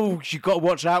 Oh, you've got to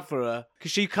watch out for her. Because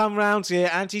she come round here,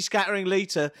 anti-scattering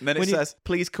Lita. And then it says,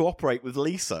 please cooperate with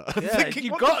Lisa. I'm Yeah, thinking,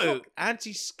 you've what got the to. fuck?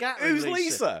 Anti-scattering Who's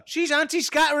Lisa? She's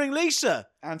anti-scattering Lisa.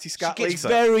 Anti-scat She gets Lisa.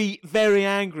 very, very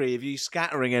angry if you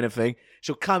scattering anything.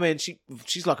 She'll come in.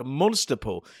 She's like a monster,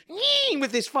 Paul,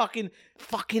 with this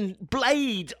fucking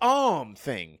blade arm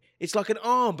thing. It's like an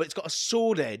arm, but it's got a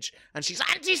sword edge, and she's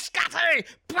anti-scattering.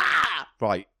 Blah!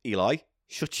 Right, Eli,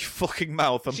 Shut your fucking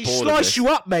mouth. I'm She bored of slice this. you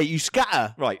up, mate. You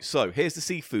scatter. Right, so here's the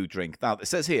seafood drink. Now, it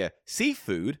says here,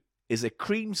 seafood is a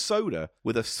cream soda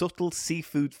with a subtle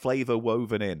seafood flavour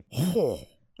woven in.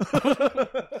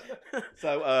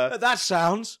 So, That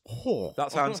sounds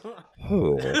that sounds...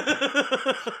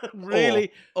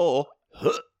 really. Or...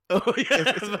 Oh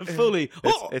yeah, fully.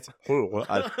 It's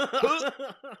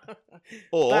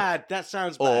or Bad. That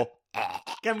sounds bad. or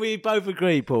Can we both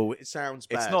agree, Paul? It sounds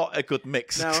bad. it's not a good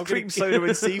mix. No, I'm Cream gonna- soda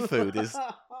and seafood is it's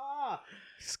not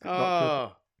Oh,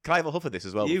 good. Can I have a huff of this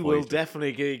as well? you before will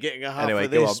definitely be getting a half Anyway,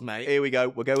 of go this, on. mate. Here we go.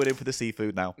 We're going in for the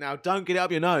seafood now. Now, don't get it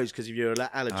up your nose because of your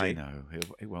allergy. I know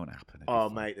it won't happen. Oh,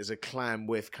 mate, there's a clam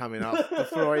whiff coming up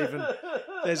before I even.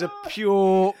 There's a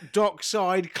pure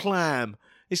dockside clam.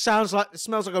 It smells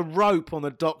like a rope on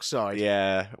the dockside.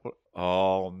 Yeah.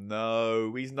 Oh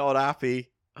no, he's not happy.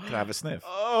 Can I have a sniff?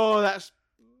 Oh, that's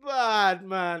bad,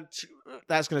 man.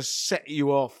 That's going to set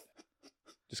you off.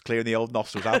 Just clearing the old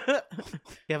nostrils out.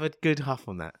 You have a good huff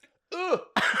on that.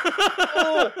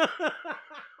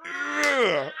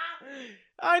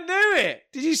 I knew it.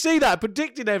 Did you see that? I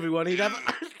predicted everyone he'd have.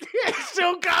 It's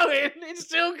still going. It's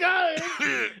still going.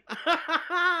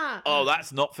 Oh,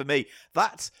 that's not for me.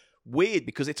 That's weird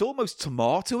because it's almost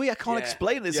tomatoey. I can't Yeah.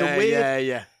 explain it. It's yeah, a weird.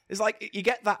 Yeah. It's like you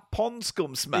get that pond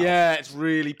scum smell. Yeah, it's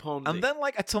really pondy. And then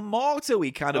like a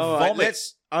tomatoey kind of All right, vomit.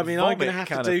 I'm going to vomit have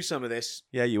to kind do of- some of this.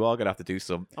 Yeah, you are going to have to do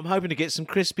some. I'm hoping to get some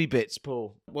crispy bits,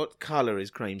 Paul. What colour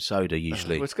is cream soda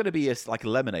usually? Well, it's going to be like a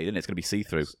lemonade, isn't it? It's going to be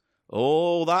see-through.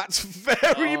 Oh, that's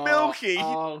very milky.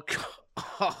 Oh,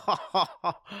 God.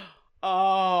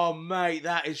 Oh, mate,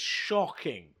 that is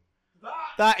shocking.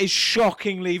 That is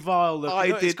shockingly vile.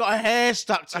 Look, it's got a hair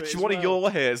stuck to it. That's as one of well.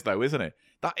 your hairs, though, isn't it?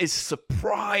 That is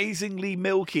surprisingly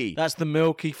milky. That's the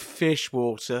milky fish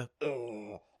water.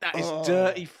 That is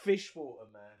dirty fish water,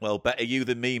 man. Well, better you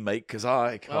than me, mate, because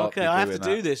I can't. Okay, I have to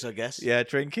do this, I guess. Yeah,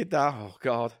 drink it down. Oh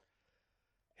God,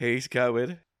 he's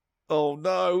going. Oh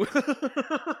no!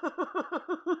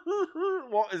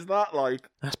 What is that like?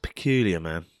 That's peculiar,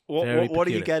 man. What Very are you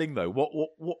peculiar. getting though? What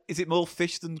is it? More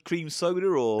fish than cream soda,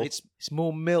 or It's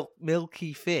more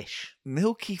milky fish.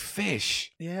 milky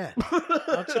fish? Yeah.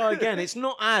 I'll try again. It's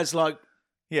not as like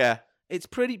Yeah. it's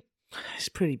pretty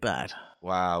bad.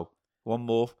 Wow. One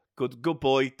more. Good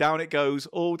boy. Down it goes.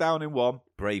 All down in one.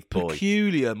 Brave boy.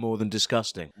 Peculiar more than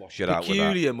disgusting. Wash it out with that.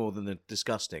 Peculiar more than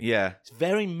disgusting. Yeah. It's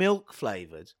very milk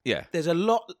flavoured. Yeah. There's a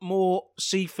lot more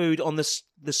seafood on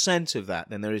the scent of that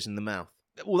than there is in the mouth.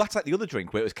 Well, that's like the other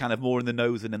drink where it was kind of more in the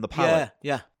nose than in the palate.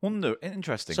 Yeah. Wonder.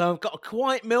 Interesting. So I've got a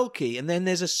quite milky, and then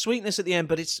there's a sweetness at the end,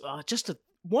 but it's just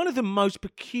one of the most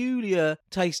peculiar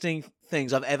tasting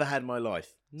things I've ever had in my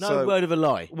life. No So- word of a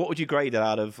lie. what would you grade it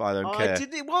out of? I don't care.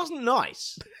 It wasn't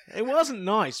nice. It wasn't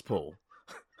nice, Paul.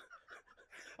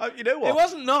 You know what? It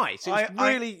wasn't nice. It was I-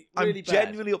 really I'm bad.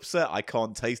 genuinely upset I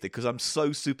can't taste it because I'm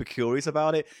so super curious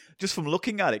about it just from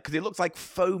looking at it because it looks like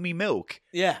foamy milk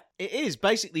Yeah, it is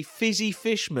basically fizzy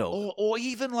fish milk. or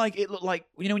even like it looked like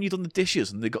when you've done the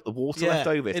dishes and they got the water left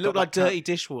over. It It's looked got like that dirty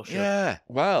dishwasher. Yeah.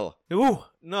 Well, Ooh,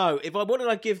 no. What did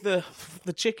I give the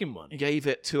chicken one? you gave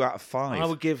it 2 out of 5. I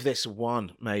would give this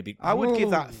 1, maybe. I would give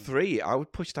Ooh. that 3. I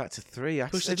would push that to 3.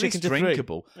 Push the At chicken least to 3.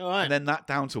 drinkable. All right. And then that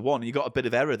down to 1. And you got a bit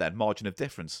of error then, margin of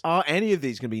difference. Are any of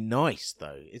these going to be nice,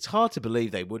 though? It's hard to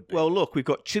believe they would be. Well, look, we've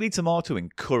got chili tomato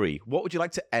and curry. What would you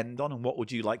like to end on and what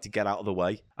would you like to get out of the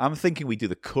way? I'm thinking we do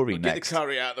the curry next. Get the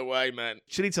curry out of the way, man.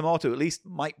 Chili tomato at least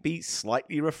might be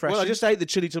slightly refreshing. Well, I just ate the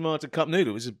chili tomato cup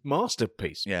noodle. It was a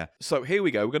masterpiece. Yeah. So here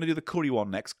we go. We're going to do the curry one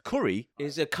next. Curry,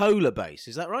 Is a cola base.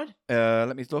 Is that right?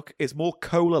 let me look. It's more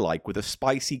cola-like with a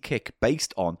spicy kick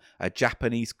based on a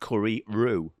Japanese curry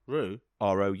roux. Roux?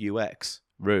 R-O-U-X.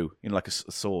 Roux. Like a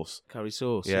sauce. Curry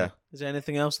sauce. Yeah. Is there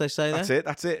anything else they say there?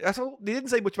 That's it. That's all. They didn't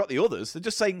say much about the others. They're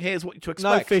just saying here's what to No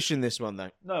expect. fish in this one,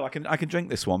 though. No, I can drink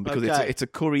this one because Okay. it's a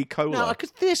curry cola. No,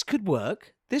 this could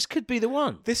work. This could be the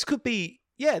one. This could be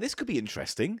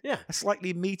interesting. Yeah. A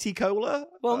slightly meaty cola.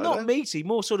 Well, not meaty,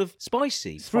 more sort of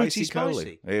spicy. Fruity cola.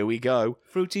 spicy. Here we go.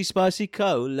 Fruity spicy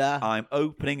cola. I'm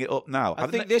opening it up now.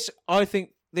 I think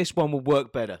this one will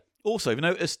work better. Also, if you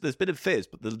notice, there's a bit of fizz,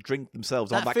 but the drink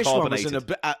themselves aren't that fish one was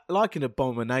carbonated. like an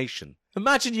abomination.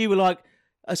 Imagine you were like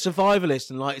a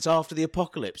survivalist and like it's after the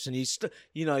apocalypse and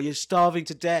you're starving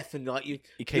to death and like You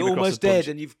you're came across almost a bunch- dead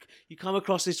and you come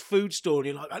across this food store and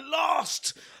you're like, I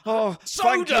lost. Oh,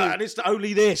 thank Soda, you. and it's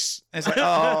only this. It's like,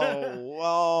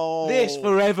 oh, This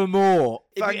forevermore.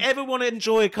 If you ever want to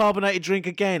enjoy a carbonated drink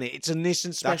again, it's a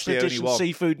Nissan Special the only Edition one.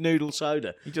 seafood noodle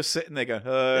soda. You're just sitting there going,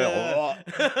 Yeah.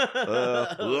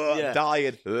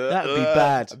 dying. That'd be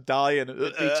bad. I'm dying.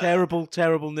 It'd be terrible,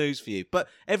 terrible news for you. But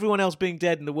everyone else being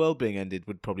dead and the world being ended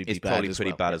would probably be It's bad probably as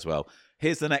pretty well. bad as well.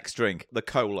 Here's the next drink, the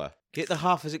cola. Get the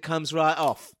huff as it comes right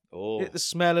off. Oh, Get the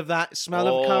smell of that. Smell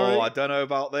of curry. I don't know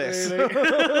about this. Really?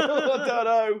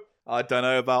 I don't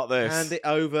know about this. Hand it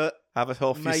over. Have a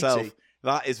huff matey. yourself.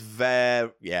 That is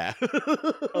yeah.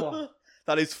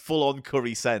 That is full on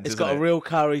curry scent. It's isn't got it? a real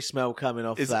curry smell coming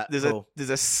off that. There's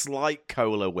a slight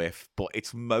cola whiff, but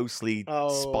it's mostly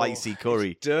spicy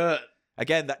curry. Dirt.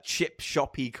 Again, that chip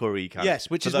shoppy curry kind. Yes,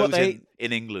 which for is what those they-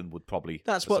 in England would probably.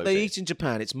 That's what they associate. eat in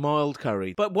Japan. It's mild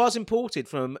curry, but was imported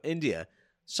from India.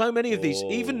 So many of these,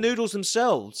 even noodles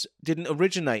themselves, didn't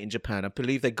originate in Japan. I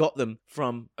believe they got them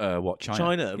from What China?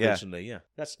 China Yeah. originally. Yeah,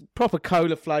 that's proper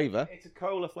cola flavour, It's a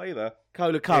cola flavour.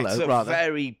 cola colour It's a rather.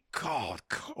 very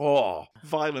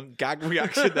violent gag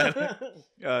reaction. Then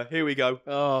here we go.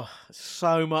 Oh,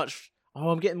 so much. Oh,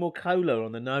 I'm getting more cola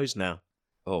on the nose now.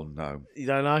 Oh no. You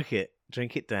don't like it?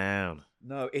 Drink it down.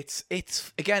 No, it's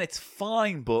again, it's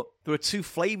fine, but there are two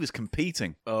flavours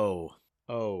competing. Oh,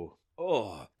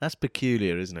 that's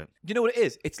peculiar, isn't it? You know what it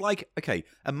is? It's like, okay,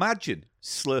 imagine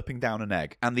slurping down an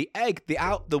egg, and the egg,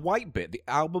 the white bit, the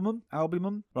albumum,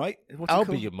 right? What's it called?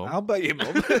 Albumum.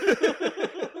 Albumum.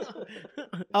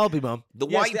 Albumum. The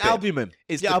Yes, white the bit albumum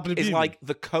is, Yeah, is albumum. like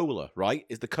the cola, right?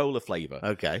 Is the cola flavour.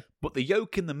 Okay, But the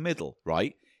yolk in the middle,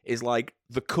 right, is like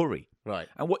the curry. right.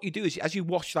 And what you do is, as you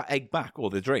wash that egg back or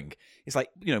the drink, it's like,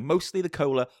 mostly the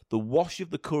cola, the wash of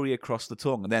the curry across the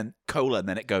tongue, and then cola, and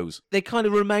then it goes. They kind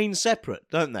of remain separate,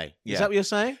 don't they? Yeah. Is that what you're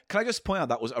saying? Can I just point out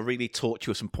that was a really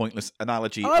tortuous and pointless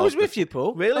analogy? I was of the- with you,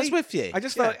 Paul. Really? I was with you. I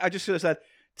just felt I just should have said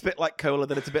it's a bit like cola,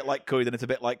 then it's a bit like curry, then it's a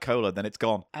bit like cola, then it's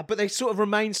gone. But they sort of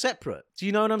remain separate. Do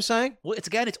you know what I'm saying? Well,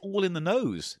 it's all in the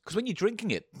nose because when you're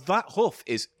drinking it, that huff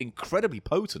is incredibly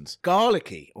potent.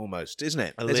 Garlicky, almost, isn't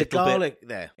it? There's a little bit. garlic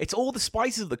there. It's all the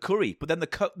spices of the curry, but then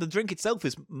the drink itself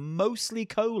is mostly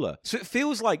cola. So it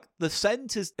feels like the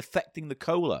scent is affecting the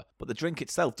cola, but the drink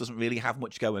itself doesn't really have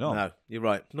much going on. No, you're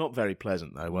right. Not very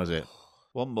pleasant, though, was it?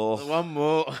 One more. One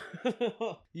more.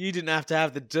 You didn't have to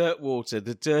have the dirt water,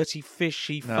 the dirty,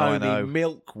 fishy, No, I foamy know.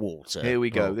 milk water. Here we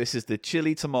go. Paul. This is the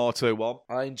chili tomato one.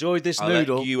 I enjoyed this I'll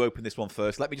noodle. let you open this one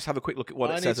first. Let me just have a quick look at what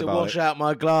I it need says to about wash it. out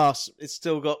my glass. It's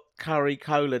still got curry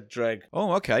cola dreg.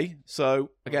 Oh, okay.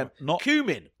 So again, not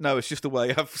Cumin. no. It's just the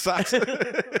way I've sat.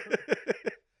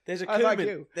 There's a I like cumin.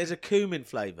 you. There's a cumin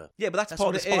flavour. Yeah, but that's part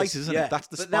what of the it is. spices, isn't Yeah. it? That's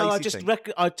the but spicy no, I just thing.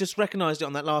 recognised it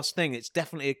on that last thing. It's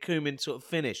definitely a cumin sort of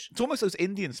finish. It's almost those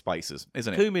Indian spices,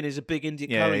 isn't it? Cumin is a big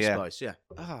Indian Yeah, curry yeah. spice. Yeah,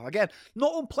 Again,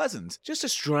 not unpleasant, just a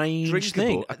strange Drinkable,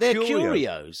 thing. a They're curio.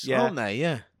 curios, Yeah. aren't they?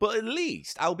 Yeah. but at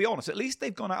least I'll be honest. At least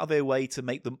they've gone out of their way to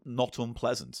make them not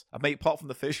unpleasant. I mean, apart from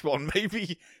the fish one,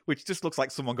 maybe, which just looks like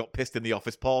someone got pissed in the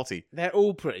office party. They're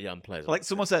all pretty unpleasant. Like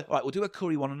someone said, right, we'll do a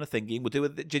curry one and a thingy, and we'll do a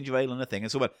ginger ale and a thing,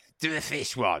 and someone do a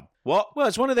fish one. What? well,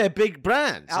 it's one of their big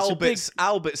brands.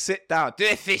 Albert, sit down. Do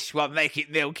a fish one, make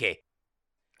it milky.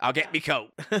 I'll get me coat.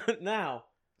 It's a big... now,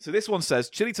 So this one says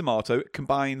chili tomato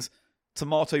combines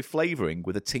tomato flavouring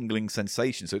with a tingling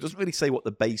sensation. So it doesn't really say what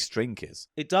the base drink is.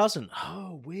 it doesn't.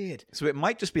 Oh, weird. So it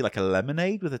might just be like a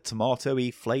lemonade with a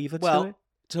tomatoey flavour to Well, it.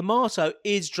 tomato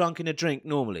is drunk in a drink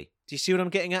normally. Do you see what I'm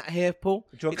getting at here, Paul?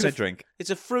 Drunk It's in a drink. It's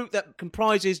a fruit that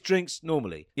comprises drinks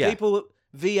normally. Yeah. People,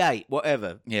 V8,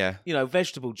 whatever, Yeah.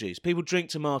 vegetable juice. People drink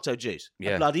tomato juice.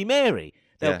 Yeah. A Bloody Mary.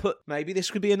 They'll Yeah. put, maybe this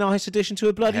could be a nice addition to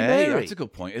a Bloody Hey, Mary. that's a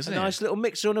good point, a isn't it? nice little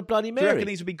mixer on a Bloody Do you reckon Mary.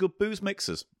 these would be good booze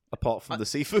mixers, apart from the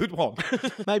seafood one?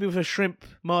 Maybe with a shrimp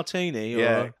martini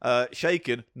Yeah.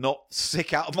 Shaken, not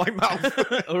sick out of my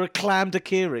mouth. or a clam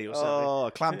daiquiri or something.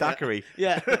 Oh, clam daiquiri.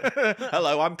 Yeah.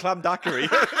 Hello, I'm clam daiquiri.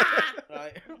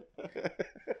 Right.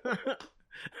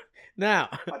 Now,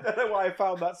 I don't know why I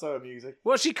found that so amusing.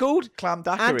 what's she called? Clam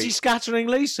daiquiri. Anti-scattering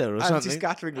Lisa or something.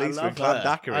 Anti-scattering I Lisa love and clam her.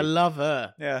 daiquiri. I love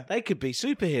her. Yeah. They could be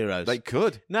superheroes. They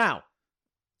could. Now,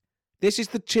 this is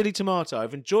the chili tomato.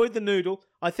 I've enjoyed the noodle.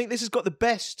 I think this has got the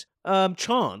best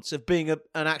chance of being an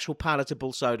actual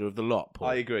palatable soda of the lot, Paul.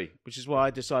 I agree. Which is why I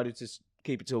decided to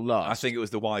keep it till last. I think it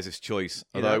was the wisest choice.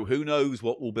 You Although, know? who knows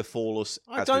what will befall us.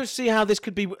 I as don't we- see how this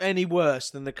could be any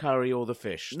worse than the curry or the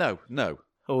fish. No.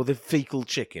 Or the fecal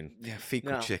chicken. Yeah,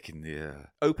 fecal No. chicken, yeah.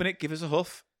 Open it, give us a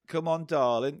huff. Come on,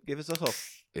 darling, give us a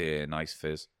huff. Yeah, nice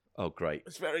fizz. Oh, great.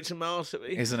 It's very tomatoey.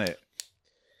 Isn't it?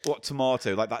 What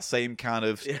tomato? Like that same kind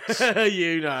of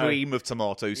you know. cream of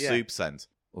tomato soup scent.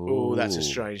 Oh, that's a Ooh.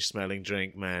 strange smelling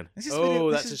drink, man. This is Oh,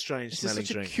 really- that's this a is- strange This is smelling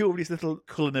such drink. a curious little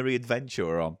culinary adventure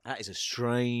we're on. That is a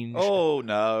strange. Oh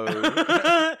no!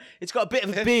 It's got a bit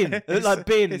of a bin. It looks like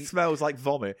bin. It smells like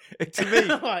vomit. To me,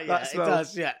 Right, yeah, that it smells.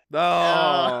 does, yeah.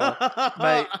 Oh,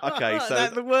 mate. Okay, so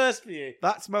that's the worst for you.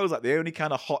 that smells like the only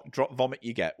kind of hot drop vomit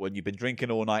you get when you've been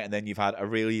drinking all night and then you've had a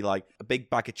really like a big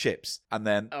bag of chips and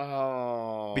then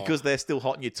Oh, because they're still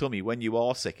hot in your tummy when you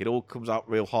are sick, it all comes out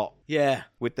real hot yeah.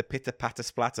 with the pitter patter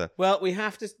splatter. Well, we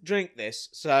have to drink this,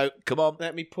 so Come on.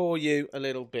 let me pour you a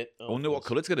little bit. I wonder what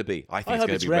colour it's going to be. I think I it's hope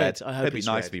going it's to be red. red. I hope It'd be it's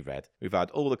nice red. to be red. We've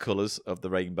had all the colours of the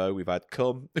rainbow. We've had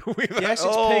cum. We've had, Yes,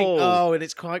 it's pink. Oh, and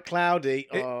it's quite cloudy.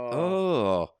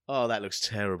 Oh, that looks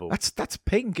terrible. That's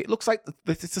pink. It looks like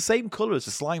it's the same colour as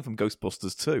the slime from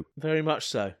Ghostbusters 2. Very much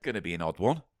so. Going to be an odd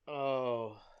one.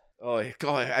 Oh. Oh,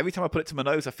 God. Every time I put it to my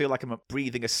nose, I feel like I'm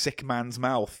breathing a sick man's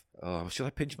mouth. Oh, should I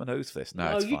pinch my nose for this?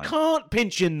 No, No, it's you fine. can't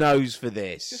pinch your nose for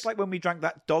this. It's just like when we drank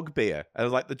that dog beer. I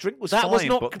was like, the drink was that fine, was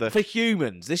not but the... for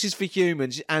humans. This is for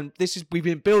humans, and we've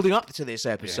been building up to this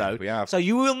episode. we have. So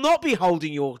you will not be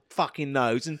holding your fucking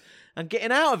nose and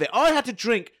getting out of it. I had to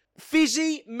drink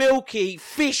fizzy, milky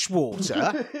fish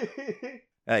water.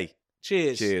 Hey,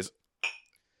 Cheers. cheers.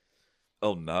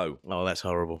 Oh, no. Oh, that's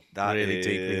horrible. That really is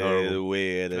deeply horrible.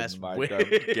 weird. That's and I weird. don't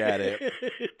get it.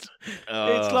 It's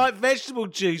like vegetable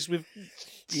juice with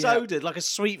soda, like a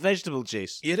sweet vegetable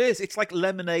juice. It is. It's like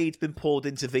lemonade been poured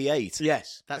into V8.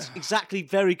 Yes, that's exactly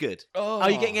very good. Oh.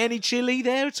 Are you getting any chili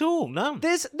there at all? No.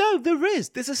 There is.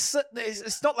 There's a.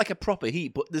 It's not like a proper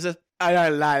heat, but there's a. I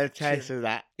don't like the taste of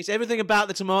that. It's everything about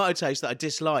the tomato taste that I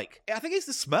dislike. I think it's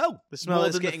the smell. The smell more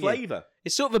that's than the getting you. flavour.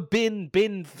 It's sort of a bin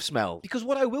smell. Because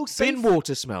what I will say, Bin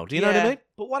water smell. Do you know what I mean?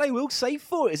 But what I will say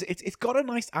for it is it's got a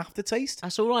nice aftertaste.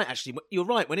 That's all right, actually. You're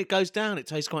right. When it goes down, it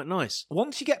tastes quite nice.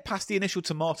 Once you get past the initial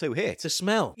tomato hit, It's a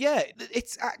smell. yeah,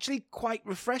 it's actually quite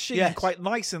refreshing Yes. and quite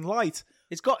nice and light.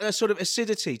 It's got a sort of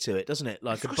acidity to it, doesn't it?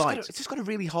 Like a bite. It's just got a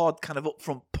really hard kind of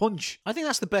upfront punch. I think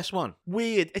that's the best one.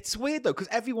 Weird. It's weird though because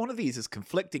every one of these is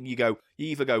conflicting. You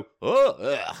either go oh,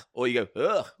 ugh, or you go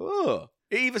ugh, ugh.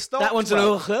 It either starts. That one's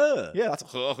well, an ugh. Yeah, that's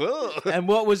ugh. And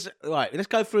what was right? Let's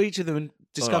go through each of them and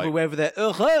discover right. whether they're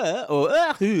ugh or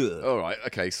ugh. All right.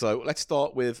 Okay. So let's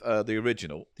start with the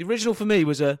original. The original for me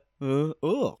was a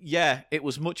ugh. Yeah, it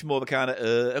was much more the kind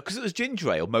of because it was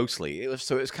ginger ale mostly. It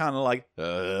was kind of like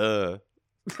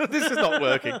this is not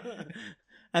working.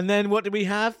 And then what did we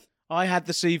have? I had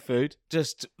the seafood.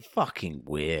 Just fucking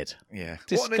weird. Yeah, what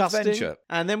Disgusting. an adventure.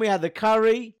 And then we had the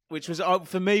curry, which was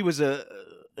for me was a.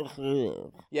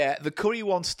 Yeah, the curry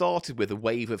one started with a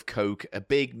wave of Coke, a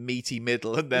big meaty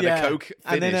middle, and then Yeah. a Coke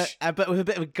finish. And then but with a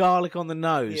bit of a garlic on the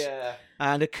nose. yeah.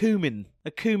 And a cumin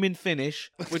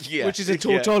finish, Yeah. which is a Yeah.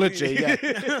 tautology.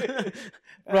 Yeah.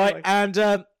 Right, Anyway. and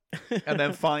And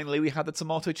then finally we had the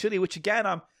tomato chili, which again,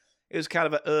 it was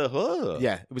kind of a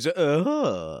yeah, it was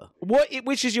a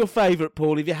which is your favourite,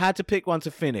 Paul? If you had to pick one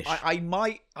to finish, I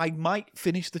might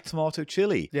finish the tomato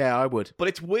chili, yeah, I would. but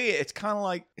it's weird. It's kind of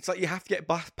like you have to get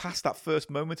past that first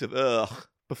moment of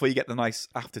before you get the nice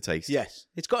aftertaste. Yes,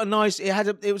 it's got a nice.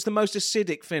 It was the most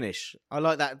acidic finish. I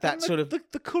like that. And That sort of.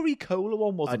 the curry cola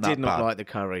one I wasn't did that not bad. like the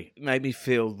curry. It made me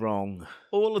feel wrong.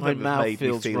 All of My them have mouth made me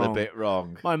feels feel wrong. a bit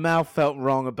wrong. My mouth felt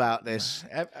wrong about this.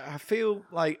 I feel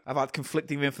like I've had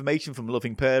conflicting information from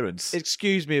loving parents.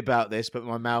 Excuse me about this, but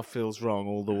my mouth feels wrong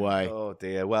all the way. Oh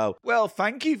dear. Well,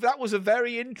 thank you. That was a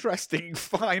very interesting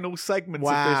final segment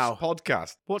Wow. of this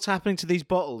podcast. What's happening to these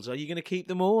bottles? Are you going to keep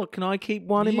them all? Or can I keep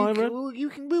one in my room?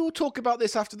 We will talk about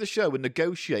this after the show and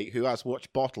negotiate who has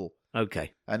which bottle.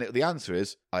 Okay. And the answer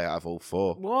is, I have all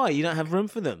four. Why? You don't have room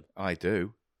for them? I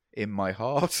do. In my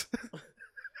heart.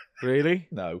 Really?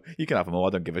 No, you can have them all.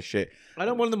 I don't give a shit. I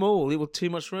don't want them all. It was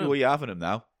too much room. Well, you're having them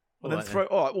now. Well, All then right,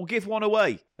 all right, we'll give one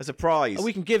away as a prize. Oh,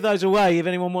 we can give those away if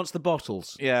anyone wants the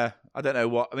bottles. Yeah, I don't know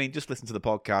what. I mean, just listen to the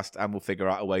podcast and we'll figure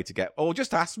out a way to get. Or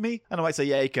just ask me and I might say,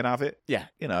 yeah, you can have it. Yeah.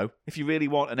 You know, if you really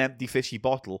want an empty fishy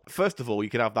bottle, first of all, you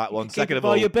can have that one. Keep Second it of by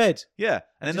all, your bed. yeah.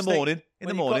 And in the Just think,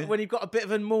 morning, when you've got a bit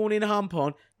of a morning hump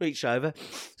on, reach over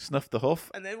snuff the huff.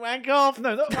 and then wank off.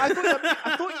 No,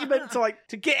 I thought you meant to like.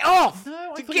 To get off.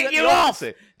 No, I to thought you get meant you the off.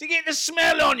 opposite. To get the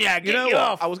smell on you. Get You know you what?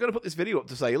 off. I was going to put this video up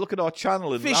to say, look at our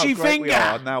channel and Fishy how great we finger.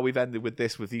 are. And now we've ended with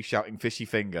this, with you shouting "fishy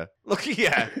finger." Look at you.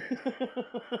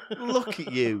 Look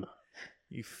at you.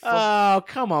 You fuck. Oh,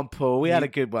 come on, Paul. We had a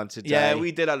good one today. Yeah,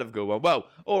 we did have a good one. Well,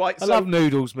 all right. I So love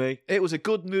noodles, me. it was a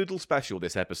good noodle special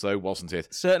this episode, wasn't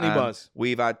it? Certainly And was.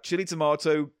 We've had chili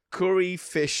tomato, curry,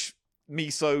 fish,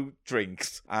 miso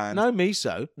drinks, and No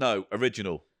miso. no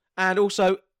original. And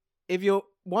also, if you're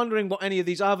wondering what any of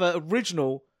these other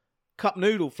original cup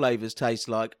noodle flavours taste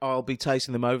like, I'll be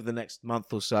tasting them over the next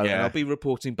month or so, and Yeah. I'll be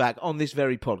reporting back on this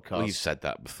very podcast. Well, you've said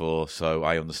that before, so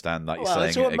I understand that you're Well, saying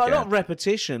it's it a lot again. of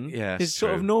repetition. Yeah, It's it's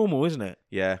sort of true. normal, isn't it?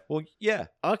 Yeah. Well, yeah.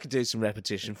 I could do some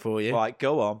repetition for you. Right,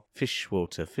 go on. Fish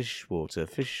water, fish water,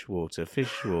 fish water,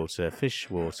 fish water, fish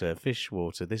water, fish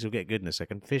water. This will get good in a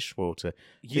second. Fish water.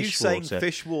 You fish saying water,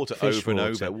 fish water fish over and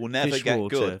water, over will never fish get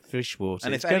water, good. Fish water.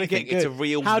 And if It's gonna anything, get it's good. a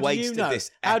real How do waste you of know?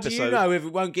 this How do episode. you know if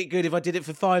it won't get good if I did it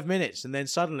for 5 minutes and then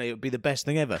suddenly it would be the best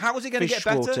thing ever? How is it going to Fish get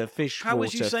better? water, fish How water,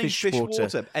 is you saying fish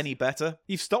water any better?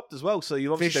 You've stopped as well, so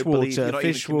you obviously Fish don't believe you're water, not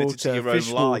fish even committed to water, your own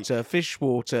fish lie. water, fish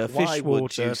water, Why fish would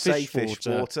water, you say fish fish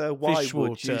water? water? Why Fish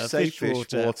would you water, say fish fish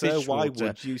water, water? fish Why water,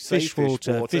 would you say fish fish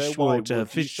water, water? fish Why water, would you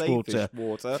fish say water, fish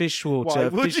water? fish Why water,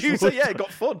 would fish you say? water. Yeah, it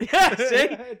got fun. Yeah, see? It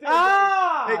did.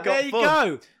 Ah, It got there you fun.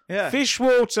 go. Yeah. Fish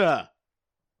water.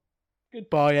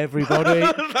 Goodbye, everybody.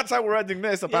 That's how we're ending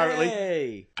this, apparently.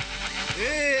 Yay.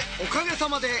 おかげさ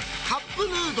までカップ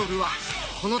ヌードルは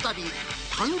この度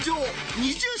誕生20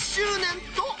周年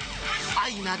と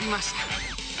相なりました。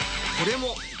これ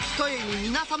もひとえに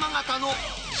皆様方の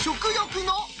食欲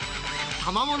の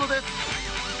賜物です。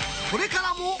これか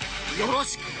らもよろ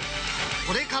しく、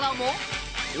これからも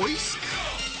おいしく、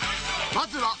ま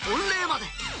ずは御礼まで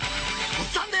ごっ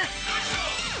つぁんです。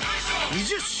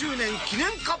20周年記念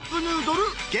カップヌードル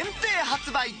限定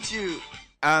発売中。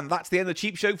 And that's the end of the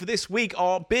Cheap Show for this week,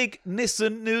 our big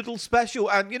Nissan Noodle special.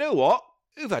 And you know what?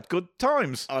 We've had good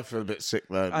times. I feel a bit sick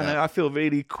though. I know, I feel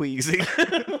really queasy.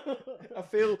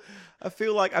 I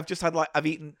feel like I've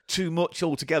eaten too much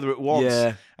altogether at once.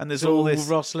 Yeah. And there's It's all all this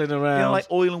rustling around. like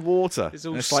oil and water. It's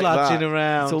all And sludging like that.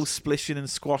 around. It's all splishing and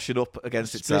squashing up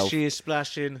against itself. Splishy is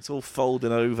splashing. It's all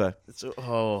folding over. It's all,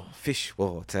 oh. Fish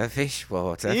water, fish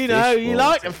water. You fish know, you water.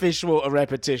 like the fish water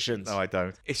repetitions. No, I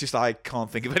don't. It's just I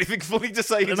can't think of anything funny to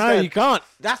say instead. No, you can't.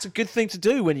 That's a good thing to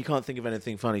do when you can't think of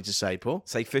anything funny to say, Paul.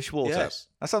 Say fish water. Yes.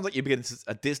 That sounds like you're beginning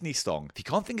a Disney song. If you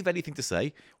can't think of anything to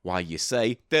say, why you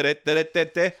say,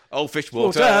 da-da-da-da-da-da, oh, fish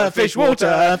water, Fish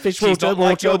water, fish She's water, not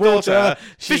like your water, daughter.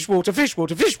 fish water, fish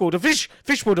water, fish water, fish water,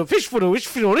 fish water, fish water, fish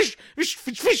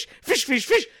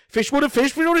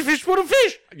water, fish water,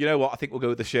 fish. You know what? I think we'll go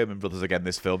with the Sherman Brothers again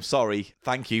this film. Sorry.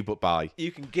 Thank you, but bye.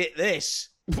 You can get this.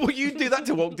 Well, you'd do that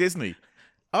to Walt Disney.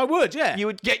 I would, yeah. You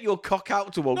would get your cock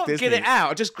out to Walt not Disney. get it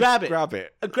out, just grab it. Grab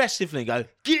it. Aggressively go,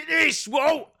 get this,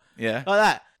 Walt. Yeah. Like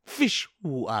that. Fish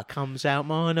water comes out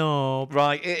my knob.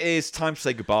 Right, it is time to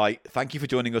say goodbye. Thank you for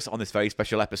joining us on this very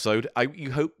special episode.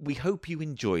 We hope you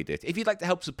enjoyed it. If you'd like to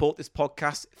help support this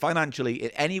podcast financially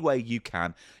in any way you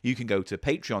can go to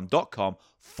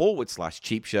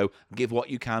patreon.com/cheap show and give what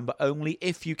you can, but only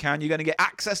if you can. You're going to get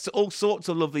access to all sorts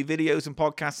of lovely videos and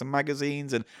podcasts and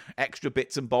magazines and extra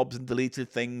bits and bobs and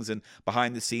deleted things and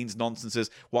behind the scenes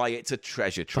nonsenses. Why, it's a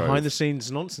treasure trove. Behind the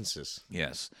scenes nonsenses.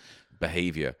 Yes.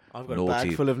 Behaviour. I've got a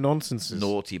bag full of nonsenses.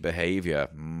 Naughty behaviour.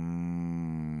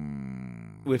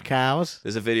 With cows.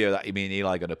 There's a video that me and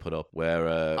Eli are going to put up where...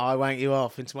 I wank you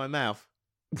off into my mouth.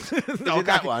 no,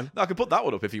 that one? No, I can put that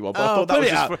one up if you want. But I Oh, thought that put was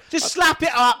it just up. for- Just slap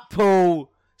it up,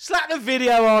 Paul. Slap the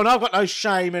video on. I've got no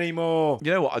shame anymore.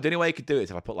 You know what? The only way I could do it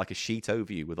is if I put like a sheet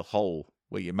over you with a hole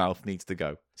where your mouth needs to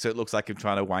go. So it looks like I'm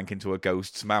trying to wank into a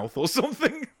ghost's mouth or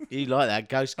something. You like that?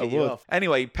 Ghost I get you would. off.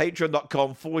 Anyway,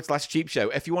 patreon.com/cheap show.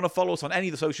 If you want to follow us on any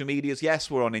of the social medias,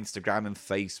 yes, we're on Instagram and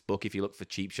Facebook if you look for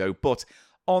Cheap Show, but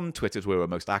on Twitter is where we're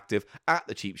most active, at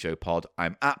the Cheap Show Pod.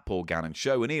 I'm at Paul Gannon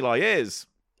Show, and Eli is.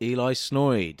 Eli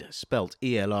Snoid, spelt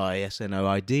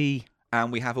ELISNOID.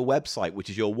 And we have a website, which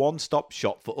is your one-stop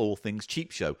shop for all things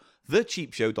Cheap Show,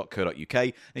 thecheapshow.co.uk.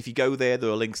 And if you go there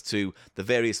are links to the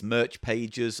various merch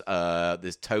pages.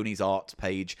 There's Tony's art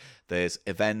page. There's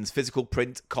events, physical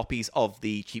print copies of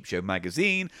the Cheap Show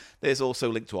magazine. There's also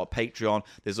a link to our Patreon.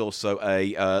 There's also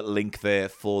a link there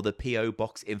for the P.O.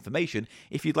 Box information.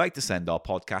 If you'd like to send our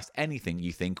podcast anything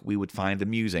you think we would find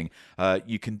amusing,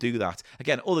 you can do that.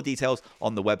 Again, all the details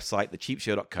on the website,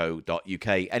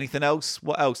 thecheapshow.co.uk. Anything else?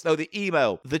 What else? No, the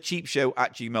email,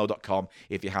 thecheapshow@gmail.com.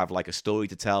 If you have like a story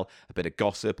to tell, a bit of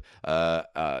gossip,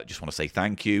 just want to say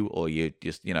thank you, or you're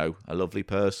just, a lovely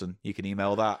person, you can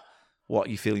email that. What,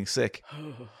 are you feeling sick?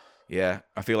 Yeah,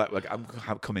 I feel like I'm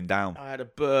coming down. I had a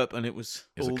burp and it was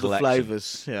It's a all the collection.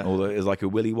 flavours. Yeah. It's like a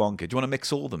Willy Wonka. Do you want to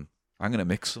mix all of them? I'm going to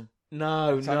mix them.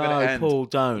 No, So I'm gonna end. Paul, I'm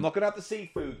don't. not going to have the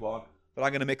seafood one, but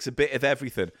I'm going to mix a bit of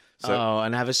everything. So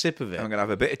And have a sip of it. I'm going to have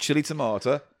a bit of chili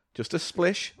tomato, just a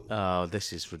splish. Oh,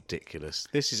 this is ridiculous.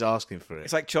 This is asking for it.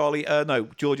 It's like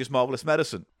George's Marvellous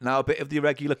Medicine. Now a bit of the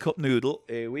irregular cup noodle.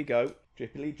 Here we go.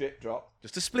 Drippily drip drop.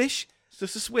 Just a splish.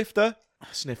 Just a swifter.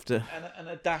 Snifter. And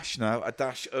a dash now. A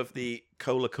dash of the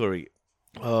cola curry.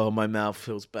 Oh, my mouth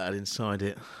feels bad inside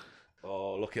it.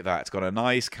 Oh, look at that. It's got a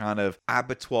nice kind of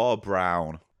abattoir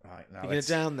brown. Right, now You're going let's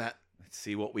to down that.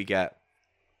 see what we get.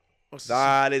 What's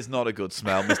That is not a good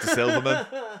smell, Mr. Silverman.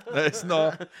 It's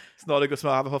not a good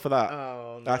smell. Have a huff of that.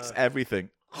 Oh, no. That's everything.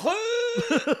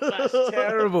 That's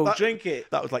terrible. That- Drink it.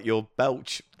 That was like your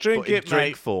belch. Drink but in it,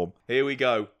 drink mate. form. Here we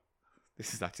go.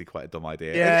 This is actually quite a dumb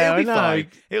idea. Yeah, It'll be I know. fine.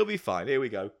 It'll be fine. Here we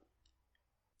go.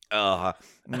 Oh,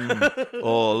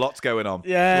 lots going on.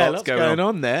 Yeah, lots going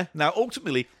on there. Now,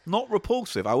 ultimately, not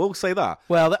repulsive. I will say that.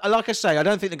 Well, like I say, I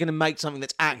don't think they're going to make something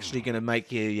that's actually going to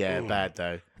make you, bad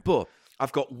though. But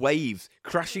I've got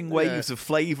crashing waves of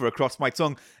flavour across my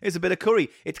tongue. It's a bit of curry.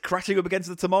 It's crashing up against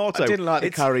the tomato. I didn't like the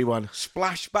It's curry one.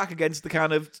 splashed back against the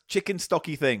kind of chicken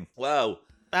stocky thing. Wow.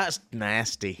 That's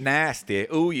nasty. Nasty.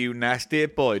 Oh, you nasty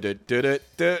boy.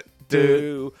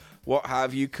 Do. What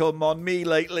have you come on me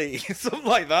lately? Something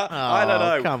like that. I don't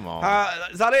know. Come on.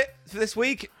 Is that it for this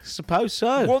week? Suppose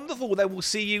so. Wonderful. Then we'll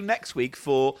see you next week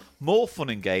for more fun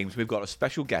and games. We've got a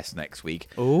special guest next week.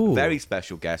 Ooh. Very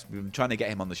special guest. We've been trying to get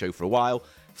him on the show for a while.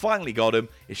 Finally got him.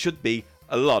 It should be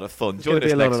a lot of fun. Join gonna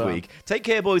us be a lot next of fun. week. Take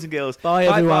care, boys and girls. Bye,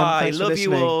 everyone. Bye. Thanks for Love you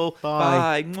listening. all.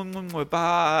 Bye. Bye.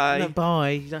 Bye. No, bye.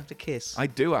 You don't have to kiss. I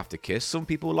do have to kiss. Some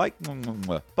people like.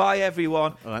 Bye,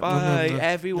 everyone. All right. Bye,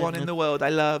 everyone in the world. I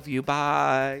love you.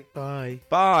 Bye. Bye.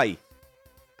 Bye.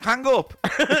 Hang up.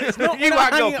 It's not You when I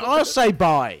hang hang up. it, I'll say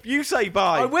bye. You say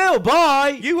bye. I will.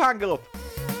 Bye. You hang up.